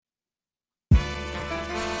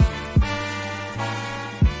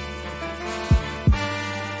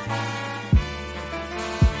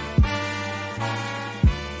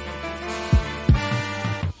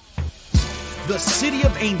City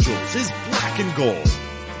of Angels is black and gold.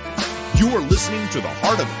 You are listening to the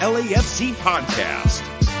Heart of LAFC podcast.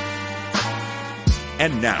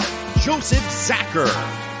 And now, Joseph Zacher.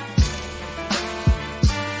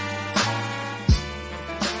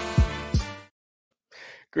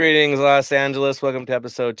 Greetings, Los Angeles. Welcome to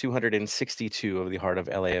episode 262 of the Heart of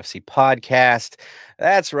LAFC podcast.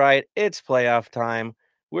 That's right. It's playoff time.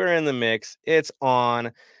 We're in the mix. It's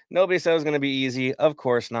on. Nobody said it was going to be easy. Of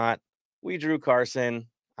course not. We drew Carson.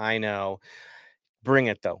 I know. Bring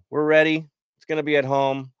it, though. We're ready. It's going to be at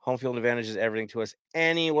home. Home field advantage is everything to us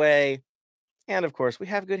anyway. And, of course, we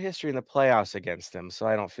have good history in the playoffs against them, so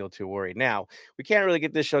I don't feel too worried. Now, we can't really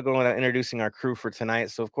get this show going without introducing our crew for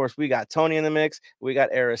tonight. So, of course, we got Tony in the mix. We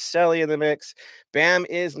got Araceli in the mix. Bam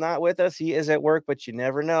is not with us. He is at work, but you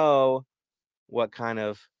never know what kind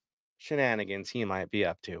of shenanigans he might be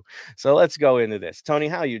up to. So let's go into this. Tony,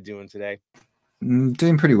 how are you doing today?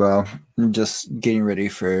 Doing pretty well. I'm just getting ready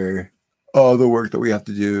for all the work that we have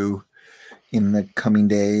to do in the coming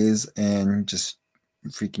days and just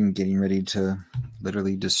freaking getting ready to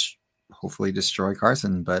literally just hopefully destroy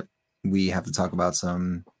Carson. But we have to talk about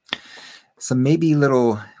some maybe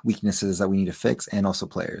little weaknesses that we need to fix and also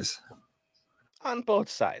players. On both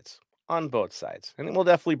sides. And we'll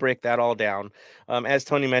definitely break that all down. As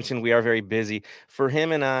Tony mentioned, we are very busy. For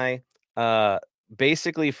him and I,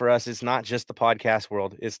 basically for us, it's not just the podcast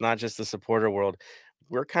world. It's not just the supporter world.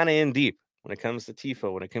 We're kind of in deep when it comes to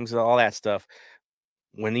TIFO, when it comes to all that stuff.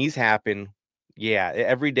 When these happen, yeah,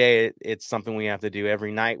 every day it's something we have to do.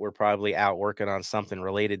 Every night we're probably out working on something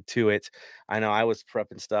related to it. I know I was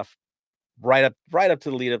prepping stuff right up to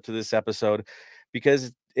the lead up to this episode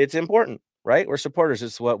because it's important. Right? We're supporters.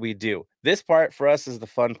 It's what we do. This part for us is the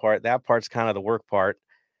fun part. That part's kind of the work part.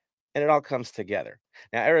 And it all comes together.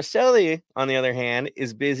 Now, Araceli, on the other hand,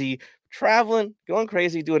 is busy traveling, going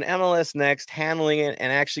crazy, doing MLS Next, handling it,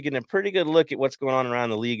 and actually getting a pretty good look at what's going on around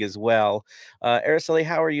the league as well. Araceli,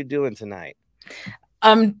 how are you doing tonight?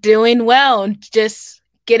 I'm doing well. Just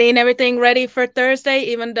getting everything ready for Thursday,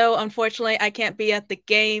 even though, unfortunately, I can't be at the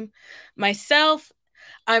game myself.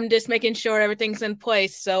 I'm just making sure everything's in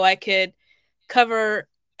place so I could cover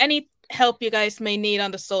any help you guys may need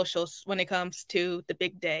on the socials when it comes to the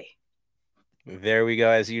big day. There we go.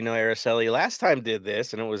 As you know, Araceli last time did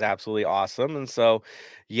this, and it was absolutely awesome. And so,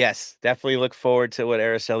 yes, definitely look forward to what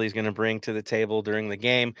Araceli is going to bring to the table during the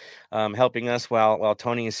game, helping us while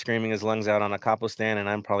Tony is screaming his lungs out on a capo stand, and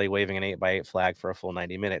I'm probably waving an 8x8 flag for a full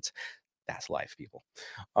 90 minutes. That's life, people.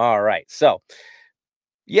 All right. So,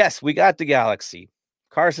 yes, we got the Galaxy.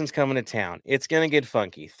 Carson's coming to town. It's going to get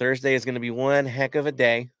funky. Thursday is going to be one heck of a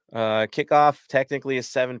day. Kickoff technically is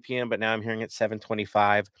 7 p.m., but now I'm hearing it's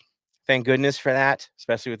 7:25. Thank goodness for that,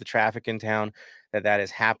 especially with the traffic in town, that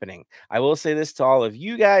is happening. I will say this to all of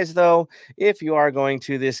you guys, though. If you are going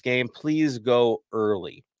to this game, please go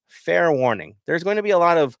early. Fair warning. There's going to be a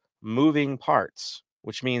lot of moving parts,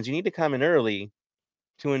 which means you need to come in early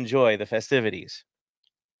to enjoy the festivities.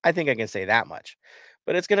 I think I can say that much.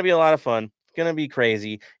 But it's going to be a lot of fun. Going to be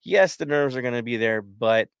crazy. Yes, the nerves are going to be there,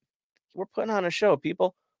 but we're putting on a show,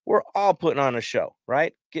 people. We're all putting on a show,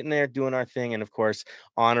 right? Getting there, doing our thing, and of course,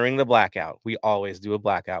 honoring the blackout. We always do a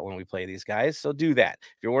blackout when we play these guys, so do that.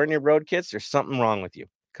 If you're wearing your road kits, there's something wrong with you.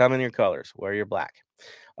 Come in your colors. Wear your black.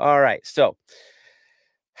 All right, so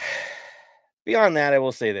beyond that, I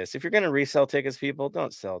will say this. If you're going to resell tickets, people,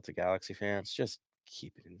 don't sell it to Galaxy fans. Just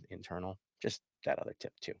keep it internal. Just that other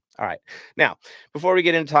tip too. All right. Now, before we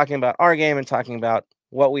get into talking about our game and talking about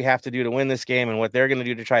what we have to do to win this game and what they're going to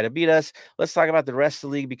do to try to beat us, let's talk about the rest of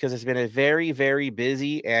the league because it's been a very, very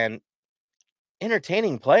busy and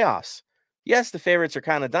entertaining playoffs. Yes, the favorites are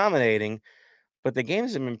kind of dominating, but the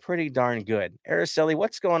games have been pretty darn good. Araceli,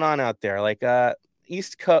 what's going on out there? Like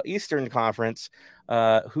Eastern Conference,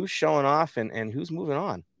 who's showing off and who's moving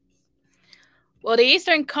on? Well, the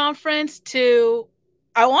Eastern Conference,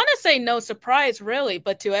 I want to say no surprise, really,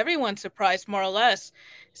 but to everyone's surprise, more or less,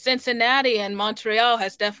 Cincinnati and Montreal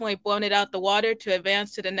has definitely blown it out the water to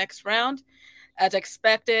advance to the next round. As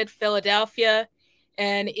expected, Philadelphia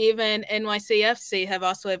and even NYCFC have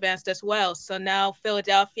also advanced as well. So now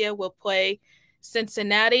Philadelphia will play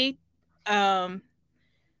Cincinnati, and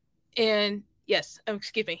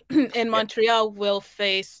Montreal will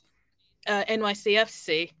face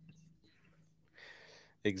NYCFC.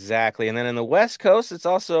 Exactly. And then in the West Coast, it's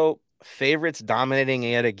also favorites dominating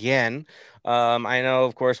it again. I know,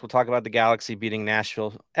 of course, we'll talk about the Galaxy beating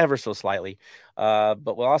Nashville ever so slightly.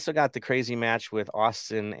 But we also got the crazy match with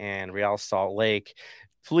Austin and Real Salt Lake.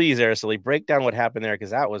 Please, Araceli, break down what happened there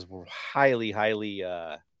because that was highly,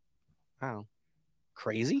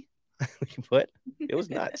 crazy. But it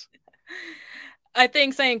was nuts. I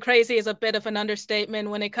think saying crazy is a bit of an understatement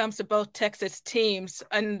when it comes to both Texas teams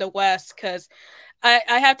in the West, because I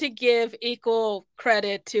have to give equal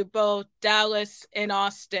credit to both Dallas and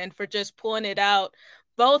Austin for just pulling it out,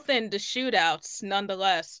 both in the shootouts,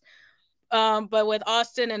 nonetheless. But with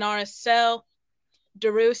Austin and RSL,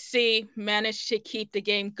 Derussy managed to keep the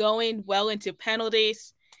game going well into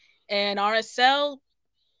penalties. And RSL,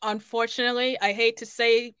 unfortunately, I hate to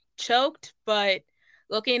say choked, but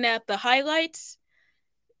looking at the highlights,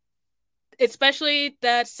 especially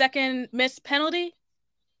that second missed penalty,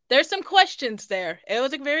 there's some questions there. It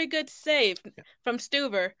was a very good save from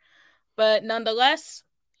Stuver, but nonetheless,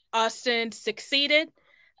 Austin succeeded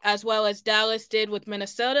as well as Dallas did with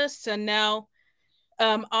Minnesota. So now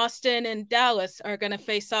Austin and Dallas are going to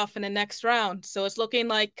face off in the next round. So it's looking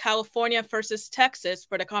like California versus Texas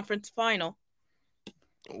for the conference final.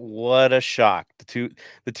 What a shock. The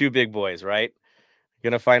two big boys, right?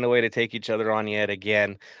 Gonna find a way to take each other on yet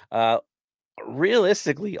again.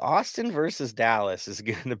 Realistically, Austin versus Dallas is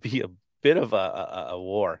gonna be a bit of a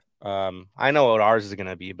war. I know what ours is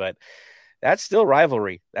gonna be, but that's still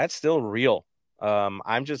rivalry. That's still real.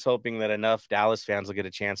 I'm just hoping that enough Dallas fans will get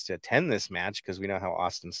a chance to attend this match, because we know how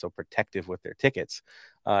Austin's so protective with their tickets,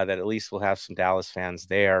 that at least we'll have some Dallas fans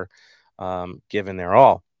there, giving their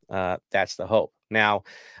all. That's the hope. Now,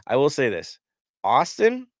 I will say this.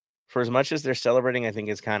 Austin, for as much as they're celebrating, I think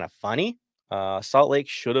it's kind of funny. Salt Lake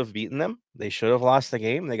should have beaten them. They should have lost the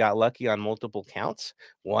game. They got lucky on multiple counts.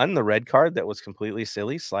 One, the red card that was completely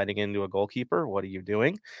silly, sliding into a goalkeeper. What are you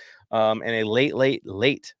doing? And a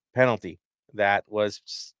late penalty that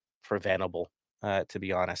was preventable, to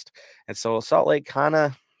be honest. And so Salt Lake kind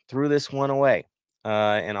of threw this one away,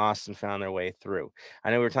 and Austin found their way through.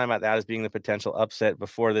 I know we were talking about that as being the potential upset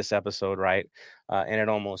before this episode, right? And it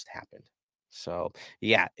almost happened. So,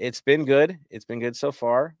 yeah, it's been good. It's been good so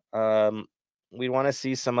far. We want to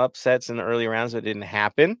see some upsets in the early rounds that didn't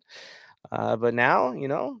happen. But now,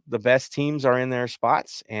 the best teams are in their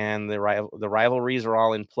spots, and the rivalries are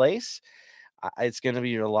all in place. It's going to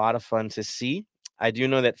be a lot of fun to see. I do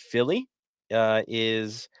know that Philly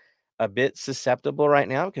is a bit susceptible right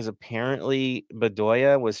now, because apparently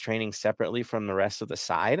Bedoya was training separately from the rest of the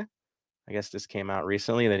side. I guess this came out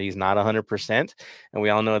recently that he's not 100%. And we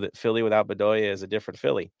all know that Philly without Bedoya is a different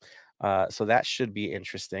Philly. So that should be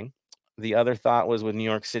interesting. The other thought was with New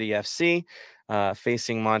York City FC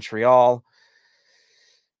facing Montreal.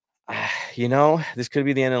 This could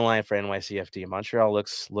be the end of the line for NYCFC. Montreal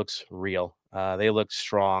looks real. They look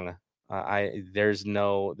strong. There's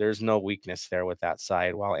no weakness there with that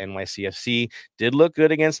side. While NYCFC did look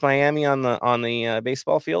good against Miami on the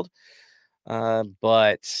baseball field,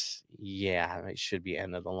 but yeah, it should be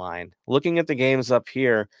end of the line. Looking at the games up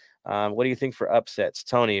here, what do you think for upsets,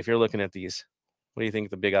 Tony? If you're looking at these, what do you think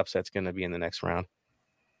the big upset's going to be in the next round?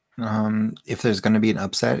 If there's going to be an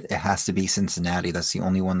upset, it has to be Cincinnati. That's the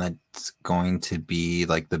only one that's going to be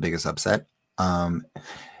like the biggest upset.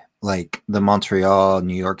 Like the Montreal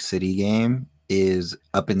New York City game is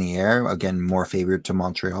up in the air. Again, more favored to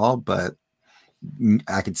Montreal, but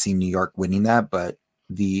I could see New York winning that. But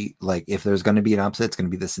if there's going to be an upset, it's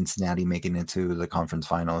going to be the Cincinnati making it to the conference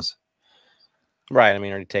finals. Right. I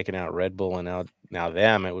mean, already taking out Red Bull and now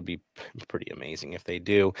them, it would be pretty amazing if they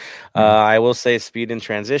do. I will say speed and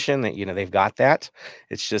transition, that, they've got that.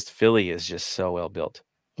 It's just Philly is just so well built.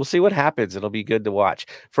 We'll see what happens. It'll be good to watch.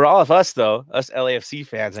 For all of us, though, us LAFC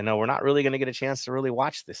fans, I know we're not really going to get a chance to really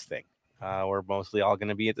watch this thing. We're mostly all going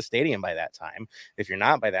to be at the stadium by that time. If you're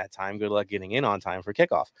not by that time, good luck getting in on time for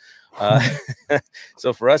kickoff.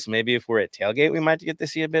 So for us, maybe if we're at tailgate, we might get to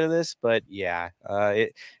see a bit of this. But yeah,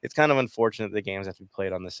 it's kind of unfortunate the games have to be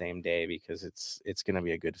played on the same day, because it's going to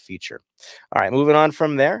be a good feature. All right, moving on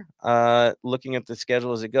from there. Looking at the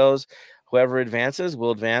schedule as it goes, whoever advances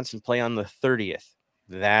will advance and play on the 30th.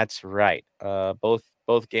 That's right.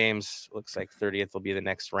 Both games, looks like 30th will be the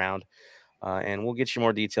next round. And we'll get you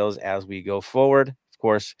more details as we go forward. Of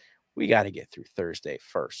course, we got to get through Thursday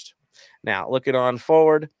first. Now, looking on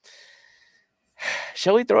forward,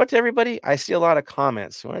 shall we throw it to everybody? I see a lot of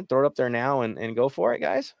comments. You want to throw it up there now and go for it,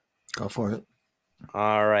 guys? Go for it.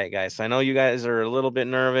 All right, guys. I know you guys are a little bit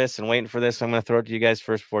nervous and waiting for this. So I'm going to throw it to you guys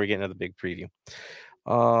first before we get into the big preview.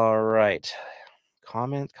 All right.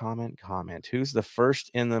 Comment. Who's the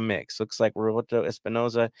first in the mix? Looks like Roberto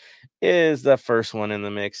Espinoza is the first one in the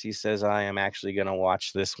mix. He says, I am actually going to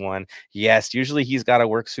watch this one. Yes, usually he's got to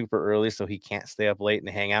work super early, so he can't stay up late and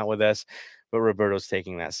hang out with us. But Roberto's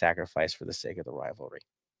taking that sacrifice for the sake of the rivalry.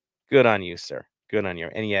 Good on you, sir. Good on you.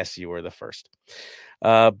 And yes, you were the first.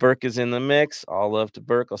 Burke is in the mix. All love to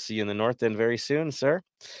Burke. I'll see you in the North End very soon, sir.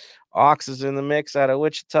 Ox is in the mix out of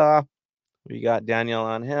Wichita. We got Daniel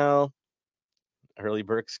Angel. Hurley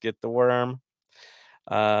Burks get the worm.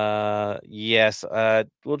 Yes.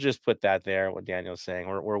 We'll just put that there. What Daniel's saying.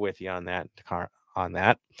 We're with you on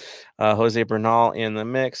that. Jose Bernal in the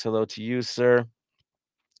mix. Hello to you, sir.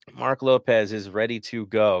 Mark Lopez is ready to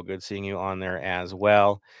go. Good seeing you on there as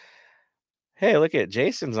well. Hey, look at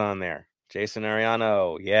Jason's on there. Jason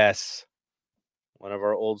Ariano. Yes. One of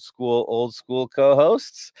our old school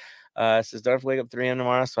co-hosts. Says, don't have to wake up 3 a.m.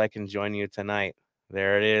 tomorrow so I can join you tonight.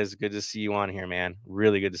 There it is. Good to see you on here, man.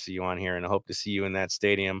 Really good to see you on here. And I hope to see you in that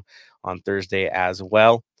stadium on Thursday as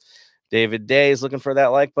well. David Day is looking for that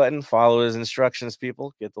like button. Follow his instructions,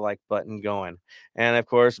 people. Get the like button going. And, of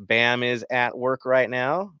course, Bam is at work right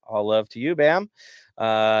now. All love to you, Bam.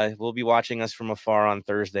 Will be watching us from afar on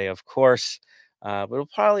Thursday, of course. But we'll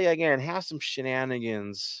probably, again, have some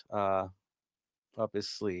shenanigans up his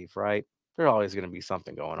sleeve, right? There's always going to be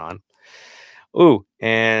something going on. Ooh,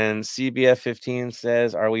 and CBF 15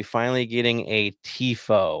 says, are we finally getting a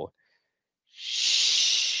TIFO?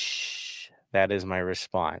 Shh. That is my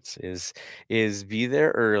response, is be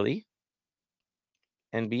there early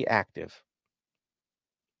and be active.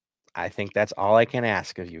 I think that's all I can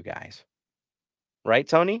ask of you guys. Right,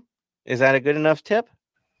 Tony? Is that a good enough tip?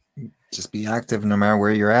 Just be active no matter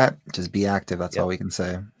where you're at. Just be active. That's all we can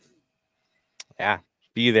say. Yeah,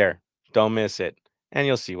 be there. Don't miss it. And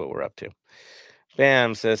you'll see what we're up to.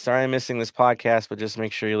 Bam says, sorry I'm missing this podcast, but just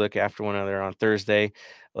make sure you look after one another on Thursday.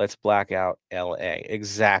 Let's black out LA.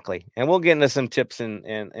 Exactly. And we'll get into some tips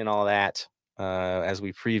and all that as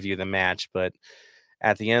we preview the match. But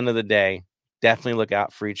at the end of the day, definitely look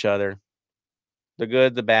out for each other. The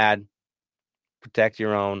good, the bad. Protect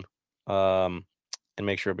your own and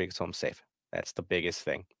make sure it makes home safe. That's the biggest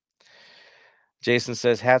thing. Jason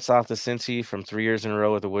says, hats off to Cincy from 3 years in a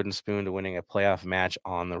row with a wooden spoon to winning a playoff match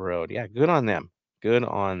on the road. Yeah, good on them. Good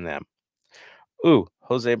on them. Ooh,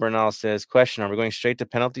 Jose Bernal says, question, are we going straight to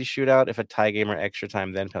penalty shootout if a tie game or extra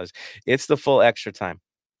time then penalties? It's the full extra time.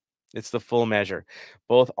 It's the full measure.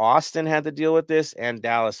 Both Austin had to deal with this and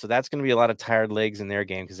Dallas. So that's going to be a lot of tired legs in their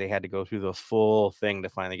game because they had to go through the full thing to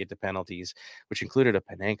finally get to penalties, which included a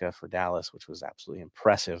Panenka for Dallas, which was absolutely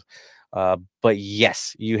impressive. But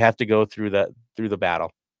yes, you have to go through the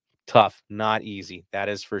battle. Tough, not easy. That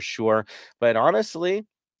is for sure. But honestly,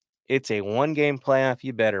 it's a 1-game playoff.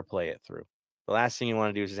 You better play it through. The last thing you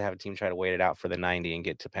want to do is just have a team try to wait it out for the 90 and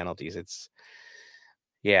get to penalties.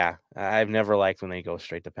 Yeah, I've never liked when they go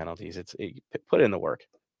straight to penalties. Put in the work.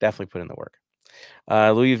 Definitely put in the work.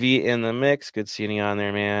 Louis V in the mix. Good seeing you on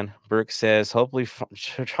there, man. Burke says, hopefully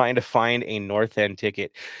trying to find a North End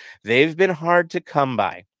ticket. They've been hard to come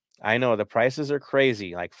by. I know the prices are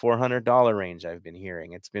crazy, like $400 range I've been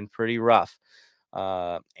hearing. It's been pretty rough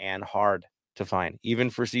and hard to find.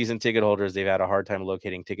 Even for season ticket holders, they've had a hard time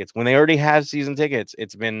locating tickets. When they already have season tickets,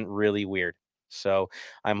 it's been really weird. So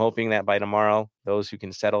I'm hoping that by tomorrow, those who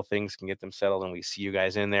can settle things can get them settled and we see you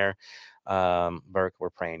guys in there. Burke, we're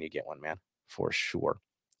praying you get one, man, for sure.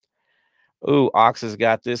 Ooh, Ox has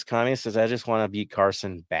got this comment. Says, I just want to beat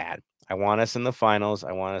Carson bad. I want us in the finals.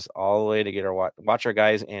 I want us all the way to get our watch our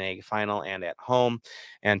guys in a final and at home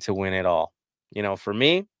and to win it all. You know, for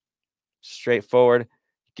me, straightforward,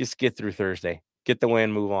 just get through Thursday, get the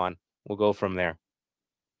win, move on. We'll go from there.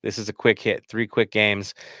 This is a quick hit, 3 quick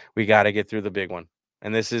games. We got to get through the big one.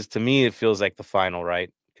 And this is, to me, it feels like the final, right?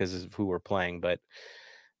 Because of who we're playing, but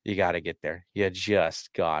you got to get there. You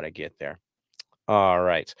just got to get there. All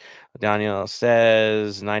right. Daniel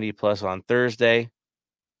says 90 plus on Thursday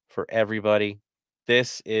for everybody.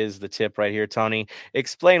 This is the tip right here, Tony.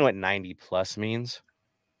 Explain what 90 plus means.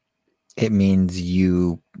 It means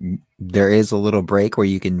there is a little break where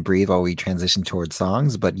you can breathe while we transition towards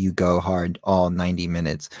songs, but you go hard all 90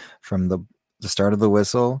 minutes from the start of the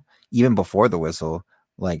whistle, even before the whistle,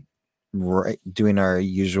 like doing our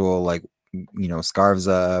usual, like, scarves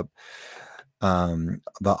up,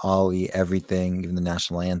 the ollie, everything, even the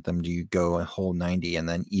national anthem. Do you go a whole 90 and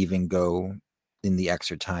then even go in the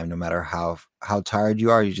extra time? No matter how tired you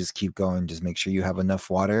are, you just keep going. Just make sure you have enough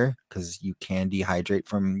water because you can dehydrate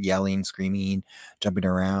from yelling, screaming, jumping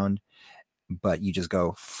around. But you just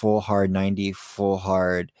go full hard 90, full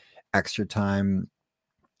hard extra time,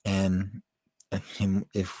 and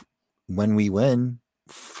when we win,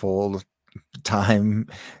 full time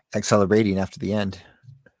celebrating after the end.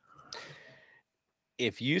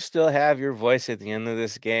 If you still have your voice at the end of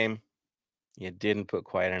this game, you didn't put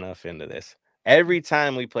quite enough into this. Every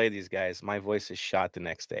time we play these guys, my voice is shot the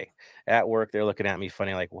next day. At work, they're looking at me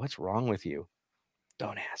funny, like, what's wrong with you?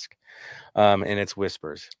 Don't ask. And it's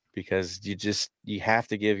whispers because you have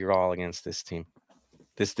to give your all against this team.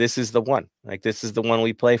 This is the one. Like, this is the one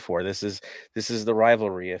we play for. This is the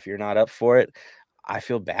rivalry. If you're not up for it, I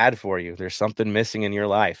feel bad for you. There's something missing in your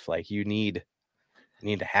life. Like, you need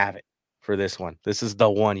to have it for this one. This is the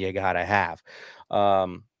one you gotta have.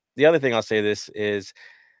 The other thing I'll say this is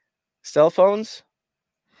cell phones,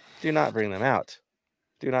 do not bring them out.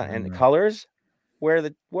 Do not. And colors,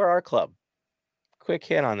 wear our club. Quick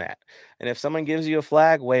hit on that. And if someone gives you a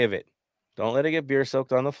flag, wave it. Don't let it get beer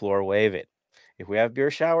soaked on the floor. Wave it. If we have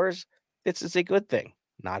beer showers, it's a good thing,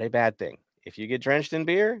 not a bad thing. If you get drenched in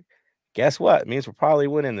beer, guess what? It means we're probably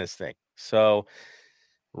winning this thing. So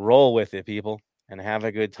roll with it, people, and have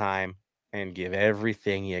a good time and give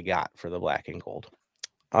everything you got for the black and gold.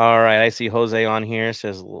 All right. I see Jose on here,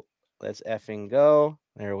 says, let's effing go.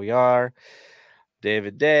 There we are.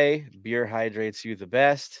 David Day, beer hydrates you the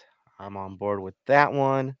best. I'm on board with that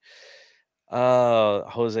one.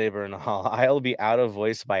 Jose Bernal, I'll be out of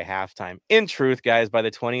voice by halftime. In truth, guys, by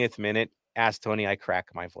the 20th minute, ask Tony, I crack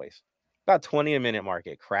my voice. About 20 a minute mark,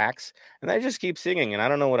 it cracks. And I just keep singing. And I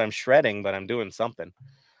don't know what I'm shredding, but I'm doing something.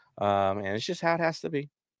 And it's just how it has to be.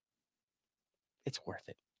 It's worth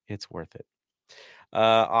it. It's worth it.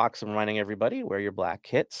 Ox, I'm reminding everybody, wear your black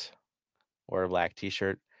kits. Wear a black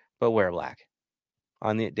t-shirt, but wear black.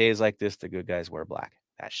 On the days like this, the good guys wear black.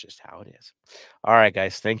 That's just how it is. All right,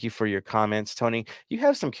 guys. Thank you for your comments. Tony, you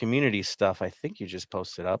have some community stuff I think you just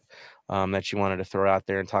posted up that you wanted to throw out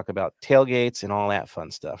there and talk about tailgates and all that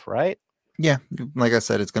fun stuff, right? Yeah. Like I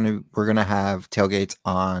said, we're going to have tailgates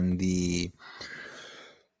on the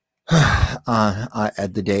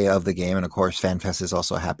at the day of the game. And of course, FanFest is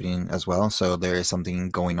also happening as well. So there is something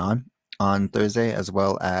going on Thursday, as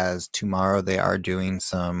well as tomorrow. They are doing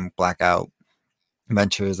some blackout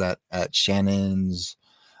ventures at Shannon's.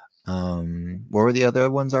 What were the other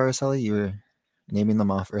ones, Araceli? You were naming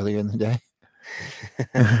them off earlier in the day.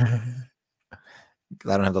 I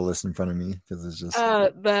don't have the list in front of me because it's just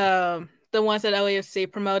the ones that LAFC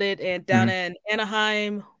promoted and down in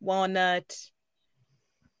Anaheim, Walnut,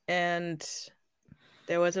 and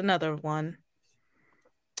there was another one.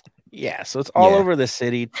 Yeah, so it's all over the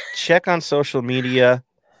city. Check on social media.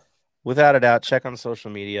 Without a doubt, check on social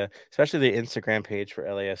media, especially the Instagram page for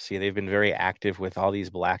LAFC. They've been very active with all these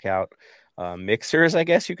blackout mixers, I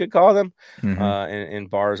guess you could call them, in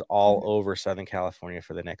bars all over Southern California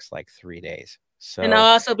for the next 3 days. So, and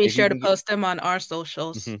I'll also be sure to post them on our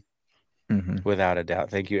socials. Without a doubt.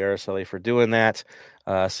 Thank you, Araceli, for doing that.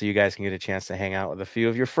 So you guys can get a chance to hang out with a few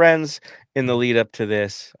of your friends in the lead up to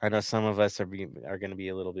this. I know some of us are going to be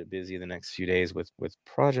a little bit busy the next few days with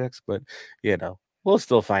projects, but we'll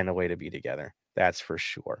still find a way to be together. That's for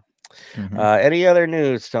sure. Any other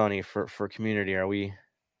news, Tony, for community? Are we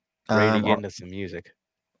ready to get into some music?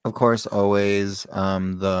 Of course, always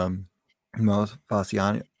the Mo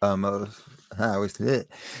Fasciano, the Mo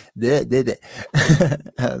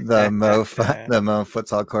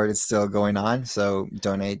futsal court is still going on. So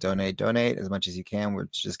donate as much as you can. We'll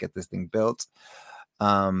just get this thing built.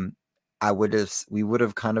 We would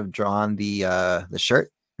have kind of drawn the shirt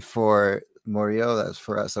for Murillo. That's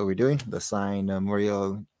for us. So we're doing the signed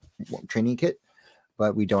Murillo training kit,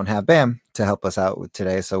 but we don't have Bam to help us out with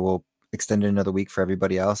today. So we'll extend it another week for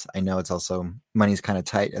everybody else. I know it's also money's kind of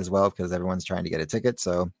tight as well because everyone's trying to get a ticket.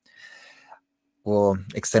 So we'll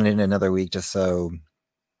extend it another week just so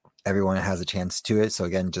everyone has a chance to it. So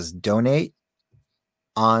again, just donate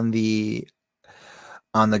on the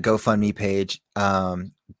GoFundMe page.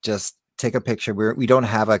 Just take a picture. We don't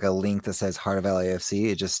have a link that says Heart of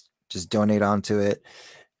LAFC. It just donate onto it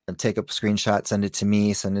and take a screenshot, send it to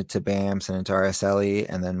me, send it to Bam, send it to Araceli,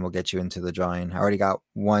 and then we'll get you into the drawing. I already got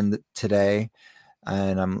one today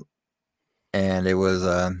and it was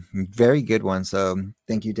a very good one. So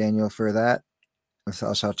thank you, Daniel, for that. So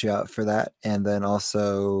I'll shout you out for that. And then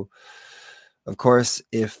also, of course,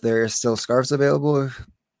 if there are still scarves available,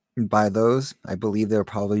 buy those. I believe they'll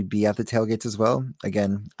probably be at the tailgates as well.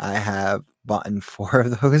 Again, I have bought 4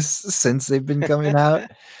 of those since they've been coming out.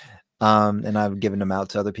 And I've given them out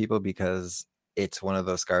to other people because it's one of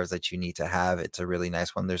those scarves that you need to have. It's a really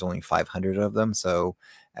nice one. There's only 500 of them. So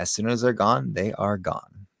as soon as they're gone, they are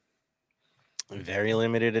gone. Very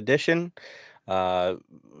limited edition.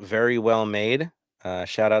 Very well made.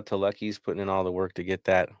 Shout out to Lucky's putting in all the work to get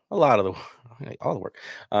that, all the work,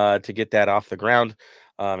 to get that off the ground.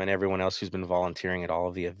 And everyone else who's been volunteering at all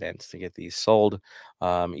of the events to get these sold.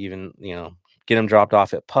 Even, get them dropped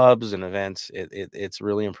off at pubs and events. It's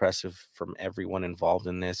really impressive from everyone involved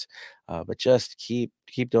in this. But just keep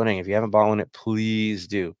donating. If you haven't bought one, please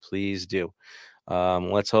do. Please do.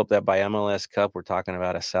 Let's hope that by MLS Cup, we're talking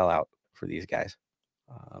about a sellout for these guys.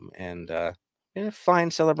 And a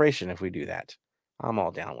fine celebration if we do that. I'm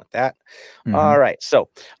all down with that. Mhm. All right. So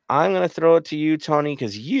I'm going to throw it to you, Tony,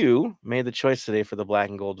 because you made the choice today for the Black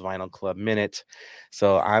and Gold Vinyl Club Minute.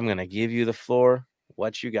 So I'm going to give you the floor.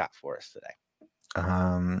 What you got for us today?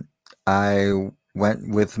 I went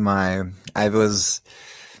with I was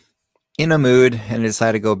in a mood and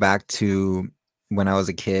decided to go back to when I was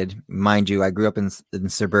a kid. Mind you, I grew up in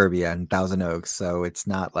suburbia in Thousand Oaks, so it's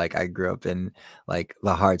not like I grew up in like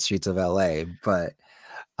the hard streets of LA, but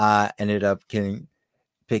ended up picking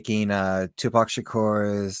Tupac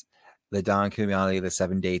Shakur's The Dawn Community, The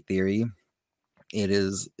 7-Day Theory. It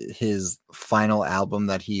is his final album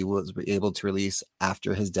that he was able to release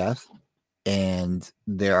after his death. And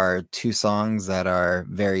there are two songs that are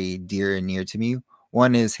very dear and near to me.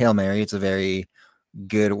 One is Hail Mary. It's a very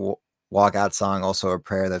good walkout song, also a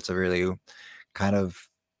prayer that's a really kind of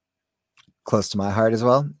close to my heart as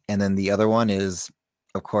well. And then the other one is,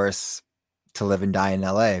 of course, To Live and Die in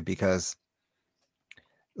LA, because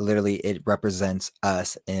literally it represents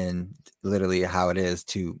us and literally how it is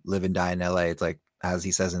to live and die in LA. It's like, as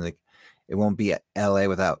he says in the, it won't be LA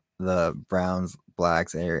without the Browns,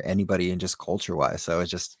 blacks, or anybody, and just culture wise. So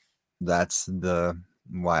it's just, that's the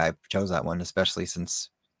why I chose that one, especially since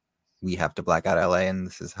we have to black out LA and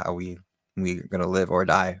this is how we're gonna live or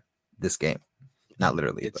die this game. Not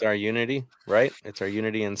literally. It's our unity, right? It's our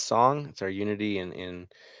unity in song. It's our unity in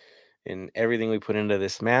everything we put into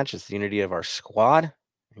this match. It's the unity of our squad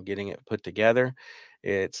and getting it put together.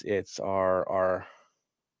 It's our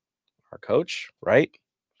coach, right?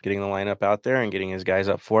 Getting the lineup out there and getting his guys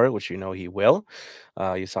up for it, which you know he will.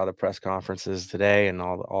 You saw the press conferences today and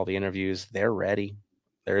all the interviews. They're ready.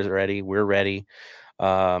 They're ready. We're ready.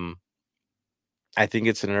 I think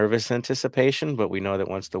it's a nervous anticipation, but we know that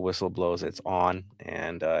once the whistle blows, it's on.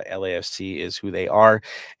 And LAFC is who they are.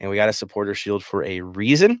 And we got a supporter shield for a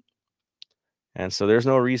reason. And so there's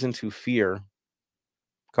no reason to fear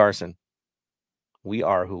Carson. We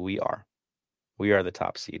are who we are. We are the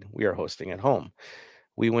top seed. We are hosting at home.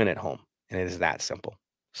 We win at home. And it is that simple.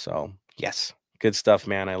 So, yes, good stuff,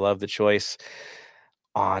 man. I love the choice.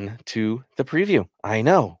 On to the preview. I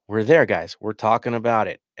know we're there, guys. We're talking about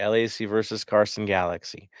it. LAC versus Carson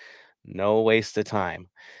Galaxy. No waste of time.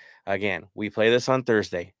 Again, we play this on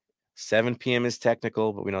Thursday. 7 p.m. is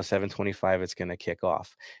technical, but we know 7:25 it's going to kick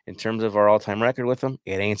off. In terms of our all-time record with them,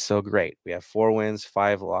 it ain't so great. We have 4 wins,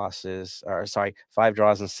 5 draws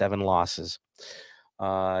and 7 losses.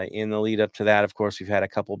 In the lead up to that, of course, we've had a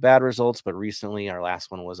couple bad results, but recently our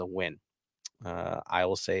last one was a win. I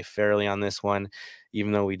will say fairly on this one,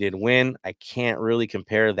 even though we did win, I can't really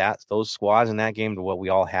compare those squads in that game to what we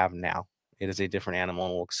all have now. It is a different animal,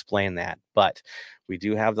 and we'll explain that. But we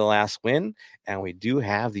do have the last win, and we do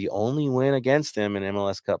have the only win against them in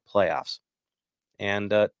MLS Cup playoffs.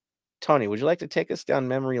 And Tony, would you like to take us down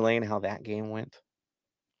memory lane how that game went?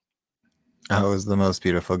 It was the most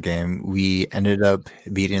beautiful game. We ended up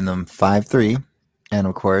beating them 5-3. And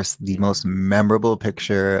of course, the most memorable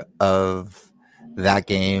picture of that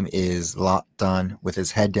game is Lawton with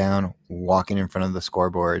his head down, walking in front of the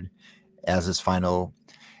scoreboard as his final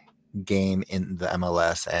game in the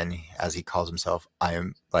MLS. And as he calls himself, I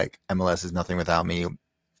am like, MLS is nothing without me.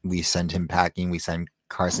 We send him packing. We send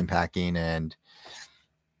Carson packing. And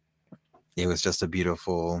it was just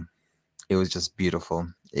beautiful.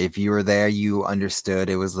 If you were there, you understood.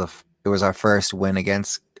 It was our first win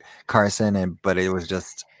against Carson, but it was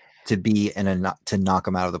just to be to knock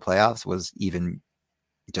him out of the playoffs was even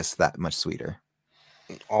just that much sweeter.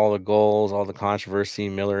 All the goals, all the controversy,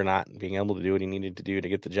 Miller not being able to do what he needed to do to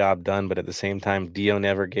get the job done, but at the same time, Dio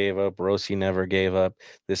never gave up, Rossi never gave up,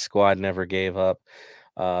 this squad never gave up.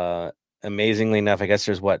 Amazingly enough, I guess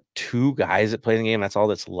there's 2 guys that played the game. That's all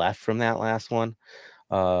that's left from that last one.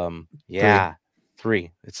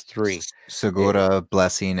 Three. It's 3. Segura,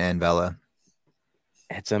 Blessing, and Vela.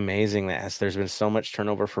 It's amazing that there's been so much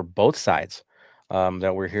turnover for both sides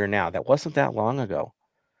that we're here now. That wasn't that long ago,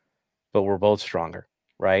 but we're both stronger,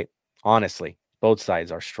 right? Honestly, both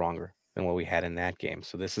sides are stronger than what we had in that game.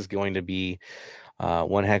 So this is going to be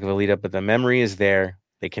one heck of a lead up, but the memory is there.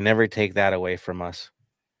 They can never take that away from us,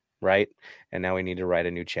 right? And now we need to write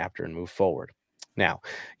a new chapter and move forward. Now,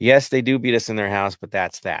 yes, they do beat us in their house, but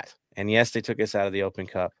that's that. And yes, they took us out of the Open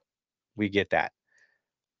Cup. We get that.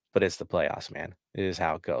 But it's the playoffs, man. It is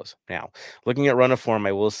how it goes. Now, looking at run of form,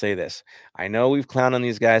 I will say this. I know we've clowned on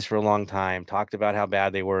these guys for a long time, talked about how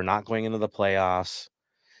bad they were not going into the playoffs.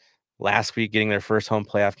 Last week, getting their first home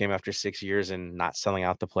playoff game after 6 years and not selling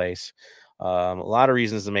out the place. A lot of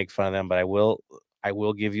reasons to make fun of them, but I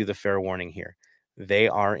will give you the fair warning here. They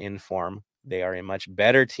are in form. They are a much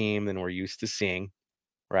better team than we're used to seeing,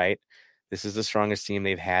 right? This is the strongest team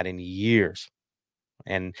they've had in years.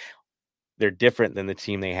 and they're different than the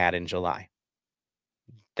team they had in July.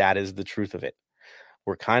 That is the truth of it.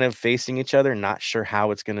 We're kind of facing each other, not sure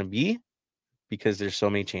how it's going to be because there's so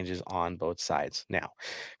many changes on both sides. Now,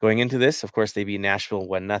 going into this, of course, they beat Nashville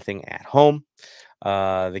 1-0 at home.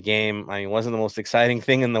 The game, I mean, wasn't the most exciting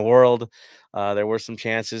thing in the world. There were some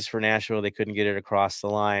chances for Nashville. They couldn't get it across the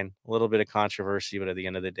line. A little bit of controversy, but at the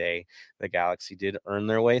end of the day, the Galaxy did earn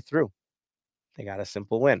their way through. They got a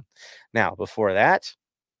simple win. Now, before that,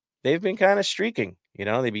 they've been kind of streaking. You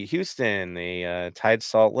know, they beat Houston. They tied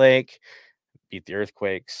Salt Lake, beat the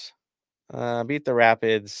Earthquakes, beat the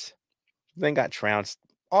Rapids, then got trounced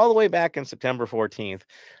all the way back in September 14th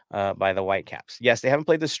by the Whitecaps. Yes, they haven't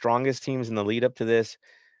played the strongest teams in the lead up to this,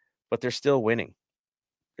 but they're still winning.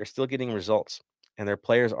 They're still getting results, and their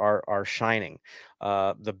players are shining.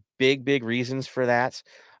 The big reasons for that,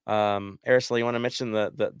 Araceli, you want to mention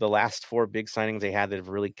the last 4 big signings they had that have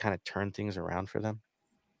really kind of turned things around for them?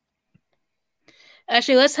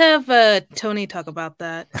 Actually, let's have Tony talk about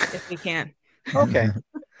that if we can. Okay.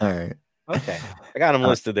 All right. Okay. I got them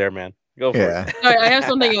listed there, man. Go for it. Sorry, I have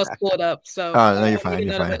something else pulled up. So no, you're fine.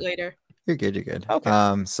 You're fine. Later. You're good. You're good.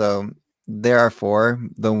 Okay. So there are 4.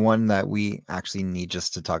 The one that we actually need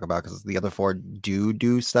just to talk about, because the other 4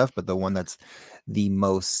 do stuff, but the one that's the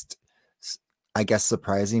most, I guess,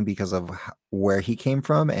 surprising because of where he came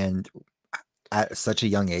from and at such a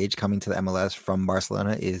young age coming to the MLS from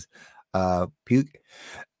Barcelona is Puig,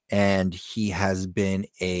 and he has been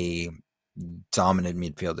a dominant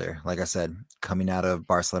midfielder. Like I said, coming out of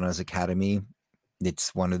Barcelona's academy,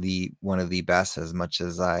 it's one of the best, as much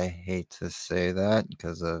as I hate to say that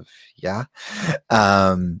because of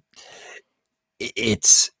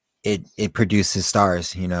it produces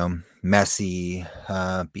stars, you know, Messi,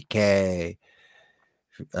 Piqué,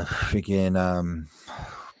 freaking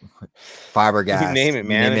Fabregas, you name it,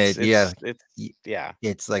 man.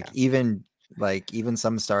 It's like even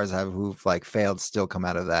some stars who've like failed still come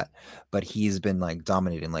out of that, but he's been like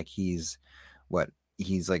dominating. Like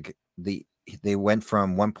they went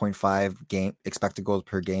from 1.5 game expected goals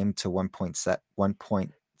per game to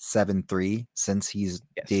 1.73 since he's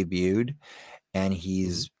debuted, and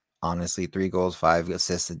he's honestly 3 goals, 5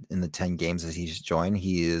 assists in the 10 games that he's joined.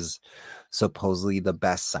 He is supposedly the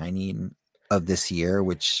best signing of this year,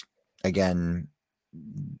 which again,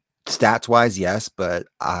 stats wise, yes, but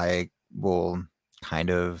I will kind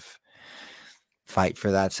of fight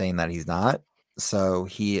for that, saying that he's not. So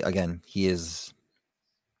he is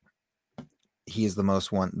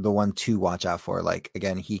the one to watch out for. Like,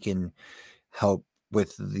 again, he can help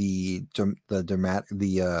with the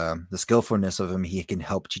skillfulness of him. He can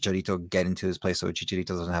help Chicharito get into his place, so Chicharito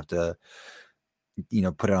doesn't have to, you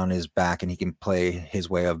know, put it on his back, and he can play his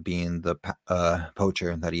way of being the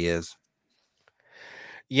poacher that he is.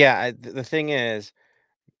 Yeah, the thing is,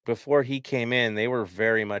 before he came in, they were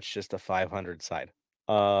very much just a 500 side.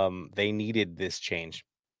 They needed this change,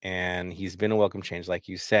 and he's been a welcome change, like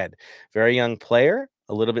you said. Very young player,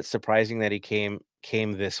 a little bit surprising that he came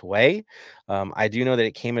this way. I do know that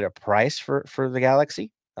it came at a price for the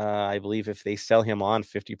Galaxy. I believe if they sell him on,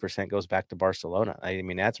 50% goes back to Barcelona. I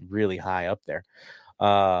mean, that's really high up there.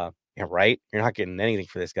 Yeah, right? You're not getting anything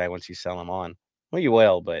for this guy once you sell him on. Well, you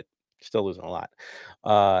will, but still losing a lot.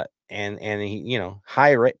 And he, you know,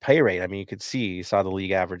 high pay rate. I mean, you saw the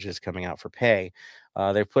league averages coming out for pay.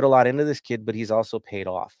 They put a lot into this kid, but he's also paid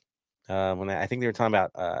off. I think they were talking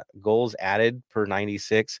about goals added per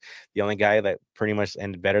 96. The only guy that pretty much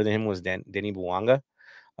ended better than him was Denny Bouanga.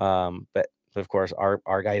 But of course,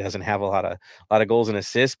 our guy doesn't have a lot of goals and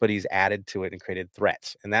assists, but he's added to it and created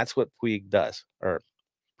threats, and that's what Puig does. Or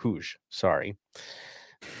Puig, sorry.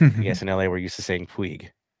 Yes, in LA we're used to saying Puig.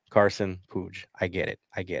 Carson Puig. I get it.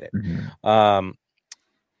 Mm-hmm.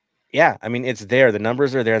 Yeah, I mean, it's there. The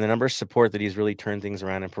numbers are there. The numbers support that he's really turned things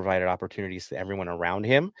around and provided opportunities to everyone around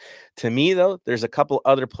him. To me, though, there's a couple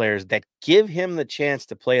other players that give him the chance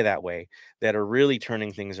to play that way that are really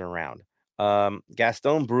turning things around.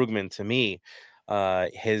 Gaston Brugman, to me,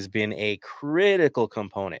 has been a critical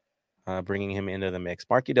component, bringing him into the mix.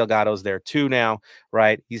 Marky Delgado's there too now,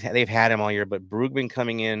 right? They've had him all year, but Brugman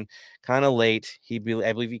coming in kind of late. I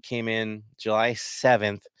believe he came in July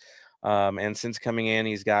 7th. And since coming in,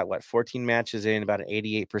 he's got 14 matches in, about an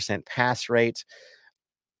 88% pass rate.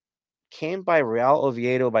 Came by Real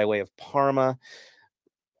Oviedo by way of Parma.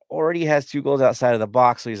 Already has 2 goals outside of the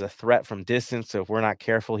box, so he's a threat from distance. So if we're not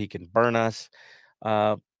careful, he can burn us.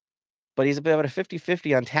 But he's about a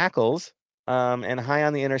 50-50 on tackles, and high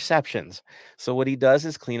on the interceptions. So what he does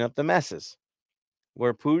is clean up the messes.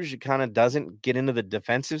 Where Puig kind of doesn't get into the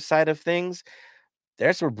defensive side of things,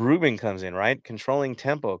 There's where Brugman comes in, right? Controlling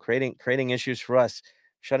tempo, creating issues for us,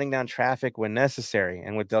 shutting down traffic when necessary.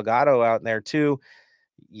 And with Delgado out there too,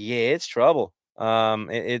 yeah, it's trouble.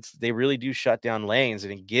 It's they really do shut down lanes,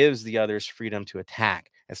 and it gives the others freedom to attack.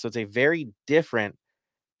 And so it's a very different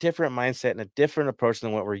mindset and a different approach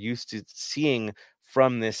than what we're used to seeing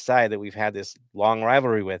from this side that we've had this long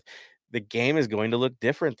rivalry with. The game is going to look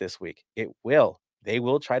different this week. It will. They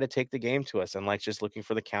will try to take the game to us, and like just looking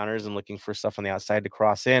for the counters and looking for stuff on the outside to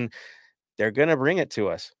cross in. They're going to bring it to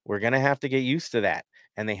us. We're going to have to get used to that.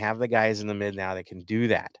 And they have the guys in the mid now that can do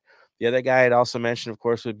that. The other guy I'd also mention, of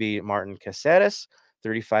course, would be Martin Caceres,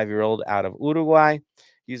 35-year-old out of Uruguay.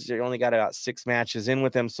 He's only got about 6 matches in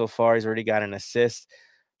with them so far. He's already got an assist.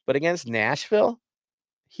 But against Nashville,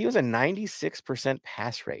 he was a 96%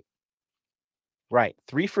 pass rate. Right.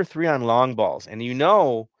 3 for 3 on long balls. And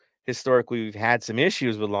historically we've had some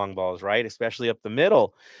issues with long balls, right? Especially up the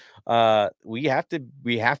middle. We have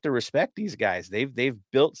to respect these guys. They've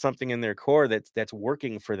built something in their core that's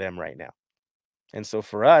working for them right now. And so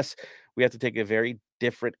for us, we have to take a very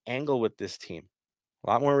different angle with this team. A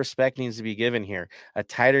lot more respect needs to be given here. A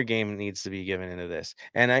tighter game needs to be given into this.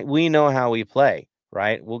 And we know how we play,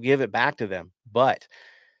 right? We'll give it back to them, but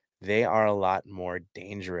they are a lot more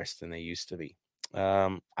dangerous than they used to be.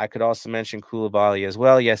 I could also mention Koulibaly as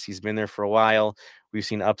well. Yes, he's been there for a while. We've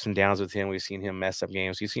seen ups and downs with him. We've seen him mess up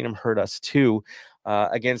games. We've seen him hurt us too.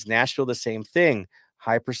 Against Nashville, the same thing.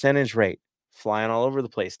 High percentage rate, flying all over the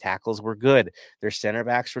place. Tackles were good. Their center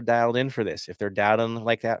backs were dialed in for this. If they're dialed in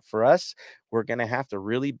like that for us, we're going to have to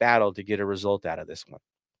really battle to get a result out of this one.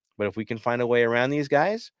 But if we can find a way around these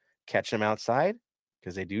guys, catch them outside,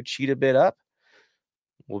 because they do cheat a bit up,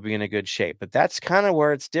 we'll be in a good shape. But that's kind of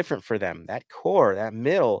where it's different for them. That core, that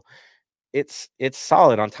middle, it's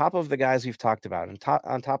solid on top of the guys we've talked about, and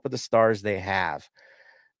on top of the stars they have.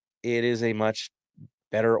 It is a much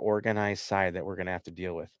better organized side that we're going to have to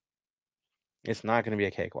deal with. It's not going to be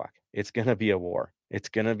a cakewalk. It's going to be a war. It's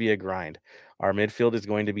going to be a grind. Our midfield is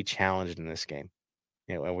going to be challenged in this game.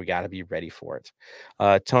 And we got to be ready for it.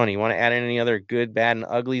 Tony, you want to add any other good, bad, and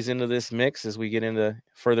uglies into this mix as we get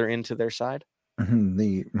further into their side?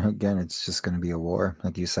 Again, it's just going to be a war.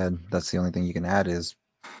 Like you said, that's the only thing you can add is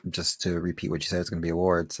just to repeat what you said. It's going to be a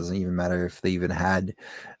war. It doesn't even matter if they even had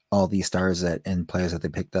all these stars and players that they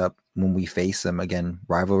picked up. When we face them again,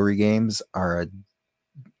 rivalry games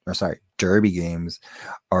derby games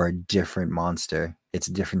are a different monster. It's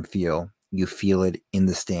a different feel. You feel it in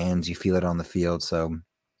the stands. You feel it on the field. So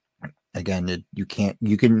again, we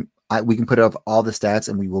can put up all the stats,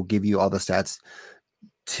 and we will give you all the stats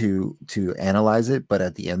to analyze it, but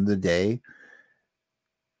at the end of the day,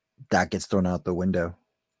 that gets thrown out the window.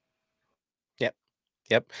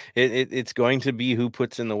 Yep. It's going to be who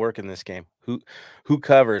puts in the work in this game, who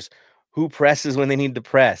covers, who presses when they need to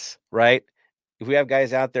press, right? If we have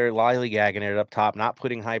guys out there lollygagging it up top, not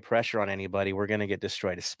putting high pressure on anybody, we're going to get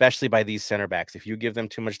destroyed, especially by these center backs. If you give them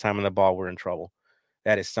too much time on the ball, we're in trouble.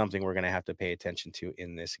 That is something we're going to have to pay attention to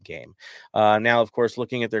in this game. Now, of course,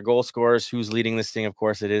 looking at their goal scorers, who's leading this thing? Of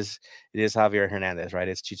course, it is Javier Hernandez, right?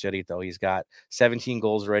 It's Chicharito. He's got 17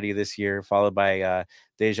 goals already this year, followed by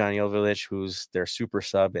Dejan Jovic, who's their super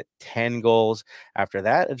sub at 10 goals. After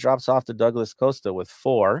that, it drops off to Douglas Costa with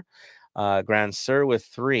 4, Grandsir with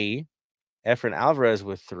 3, Efren Alvarez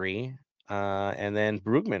with 3, and then